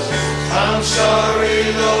 Jesus. I'm sorry,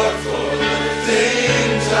 Lord, for the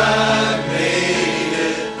things I've made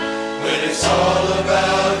it, when it's all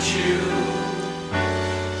about you.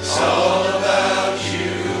 It's all about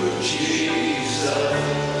you, Jesus.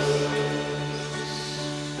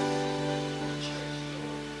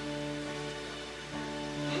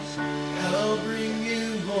 I'll bring you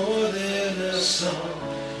more than a song.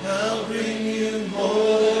 I'll bring you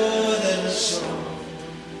more than a song.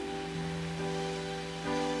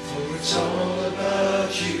 For it's all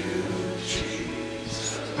about you,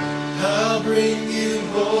 Jesus. I'll bring you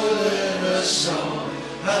more than a song.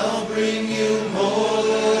 I'll bring you more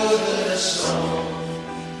than a song.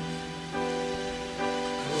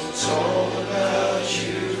 For it's all about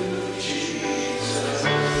you, Jesus.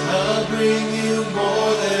 I'll bring you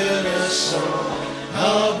more than a song.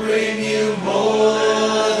 I'll bring you more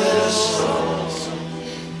than a song.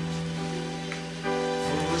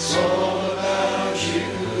 For it's all about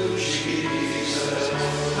you, Jesus.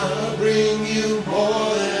 I'll bring you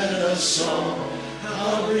more than a song.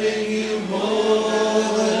 I'll bring you more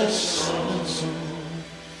than a song.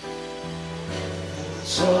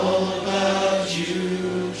 It's all about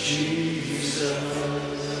you, Jesus.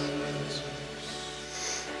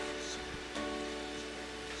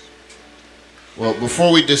 Well,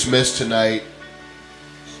 before we dismiss tonight,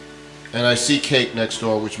 and I see cake next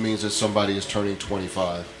door, which means that somebody is turning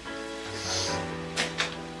 25.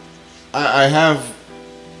 I have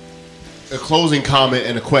a closing comment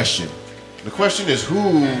and a question. The question is,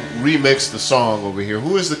 who remixed the song over here?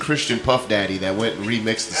 Who is the Christian Puff Daddy that went and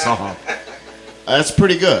remixed the song? That's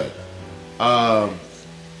pretty good.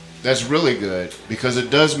 That's really good, because it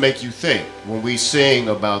does make you think. When we sing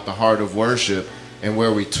about the heart of worship and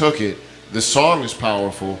where we took it, the song is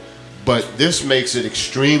powerful, but this makes it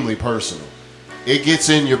extremely personal. It gets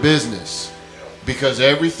in your business, because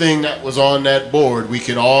everything that was on that board, we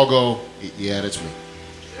could all go, yeah, that's me.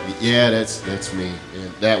 Yeah, that's me.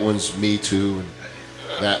 And that one's me too.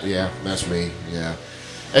 And that, yeah, that's me. Yeah.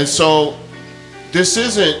 And so this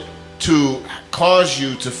isn't to cause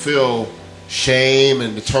you to feel shame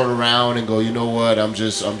and to turn around and go, you know what, I'm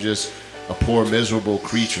just a poor, miserable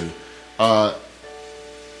creature.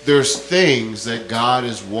 There's things that God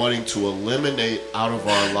is wanting to eliminate out of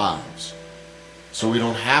our lives, so we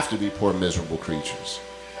don't have to be poor, miserable creatures.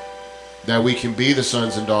 That we can be the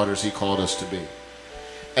sons and daughters He called us to be.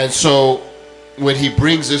 And so when He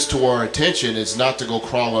brings this to our attention, it's not to go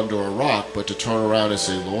crawl under a rock, but to turn around and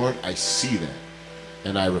say, Lord, I see that,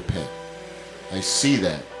 and I repent. I see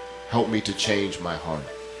that. Help me to change my heart.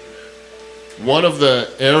 One of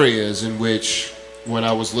the areas in which, when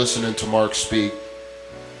I was listening to Mark speak,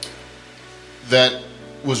 that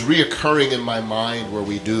was reoccurring in my mind where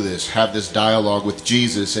we do this, have this dialogue with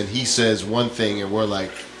Jesus, and he says one thing and we're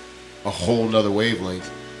like a whole nother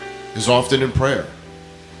wavelength, is often in prayer.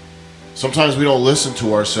 Sometimes we don't listen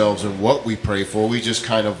to ourselves and what we pray for. We just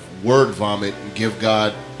kind of word vomit and give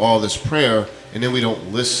God all this prayer, and then we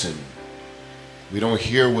don't listen. We don't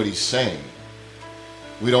hear what he's saying.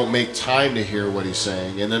 We don't make time to hear what he's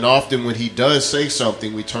saying. And then often when he does say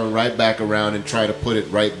something, we turn right back around and try to put it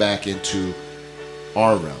right back into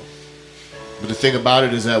our realm. But the thing about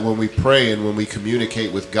it is that when we pray and when we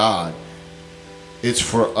communicate with God, it's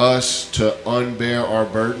for us to unbear our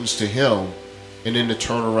burdens to him and then to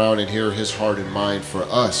turn around and hear his heart and mind for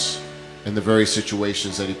us in the very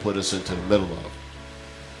situations that he put us into the middle of.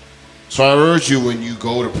 So I urge you, when you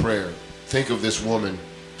go to prayer, think of this woman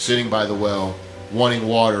sitting by the well, wanting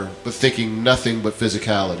water, but thinking nothing but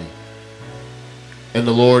physicality. And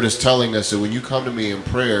the Lord is telling us that when you come to me in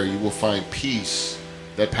prayer, you will find peace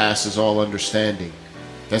that passes all understanding.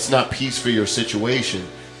 That's not peace for your situation.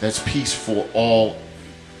 That's peace for all.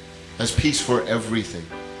 That's peace for everything.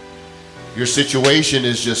 Your situation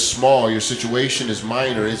is just small. Your situation is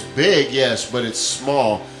minor. It's big, yes, but it's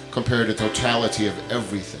small compared to the totality of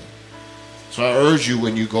everything. So I urge you,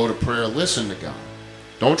 when you go to prayer, listen to God.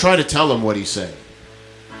 Don't try to tell him what he's saying.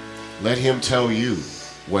 Let him tell you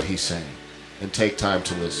what he's saying, and take time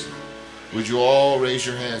to listen. Would you all raise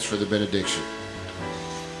your hands for the benediction?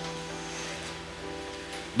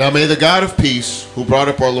 Now may the God of peace, who brought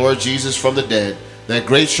up our Lord Jesus from the dead, that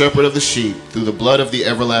great shepherd of the sheep, through the blood of the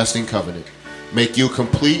everlasting covenant, make you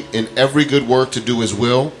complete in every good work to do his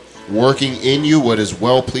will, working in you what is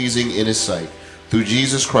well-pleasing in his sight. Through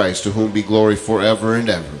Jesus Christ, to whom be glory forever and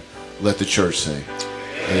ever. Let the church say,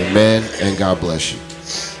 amen, and God bless you.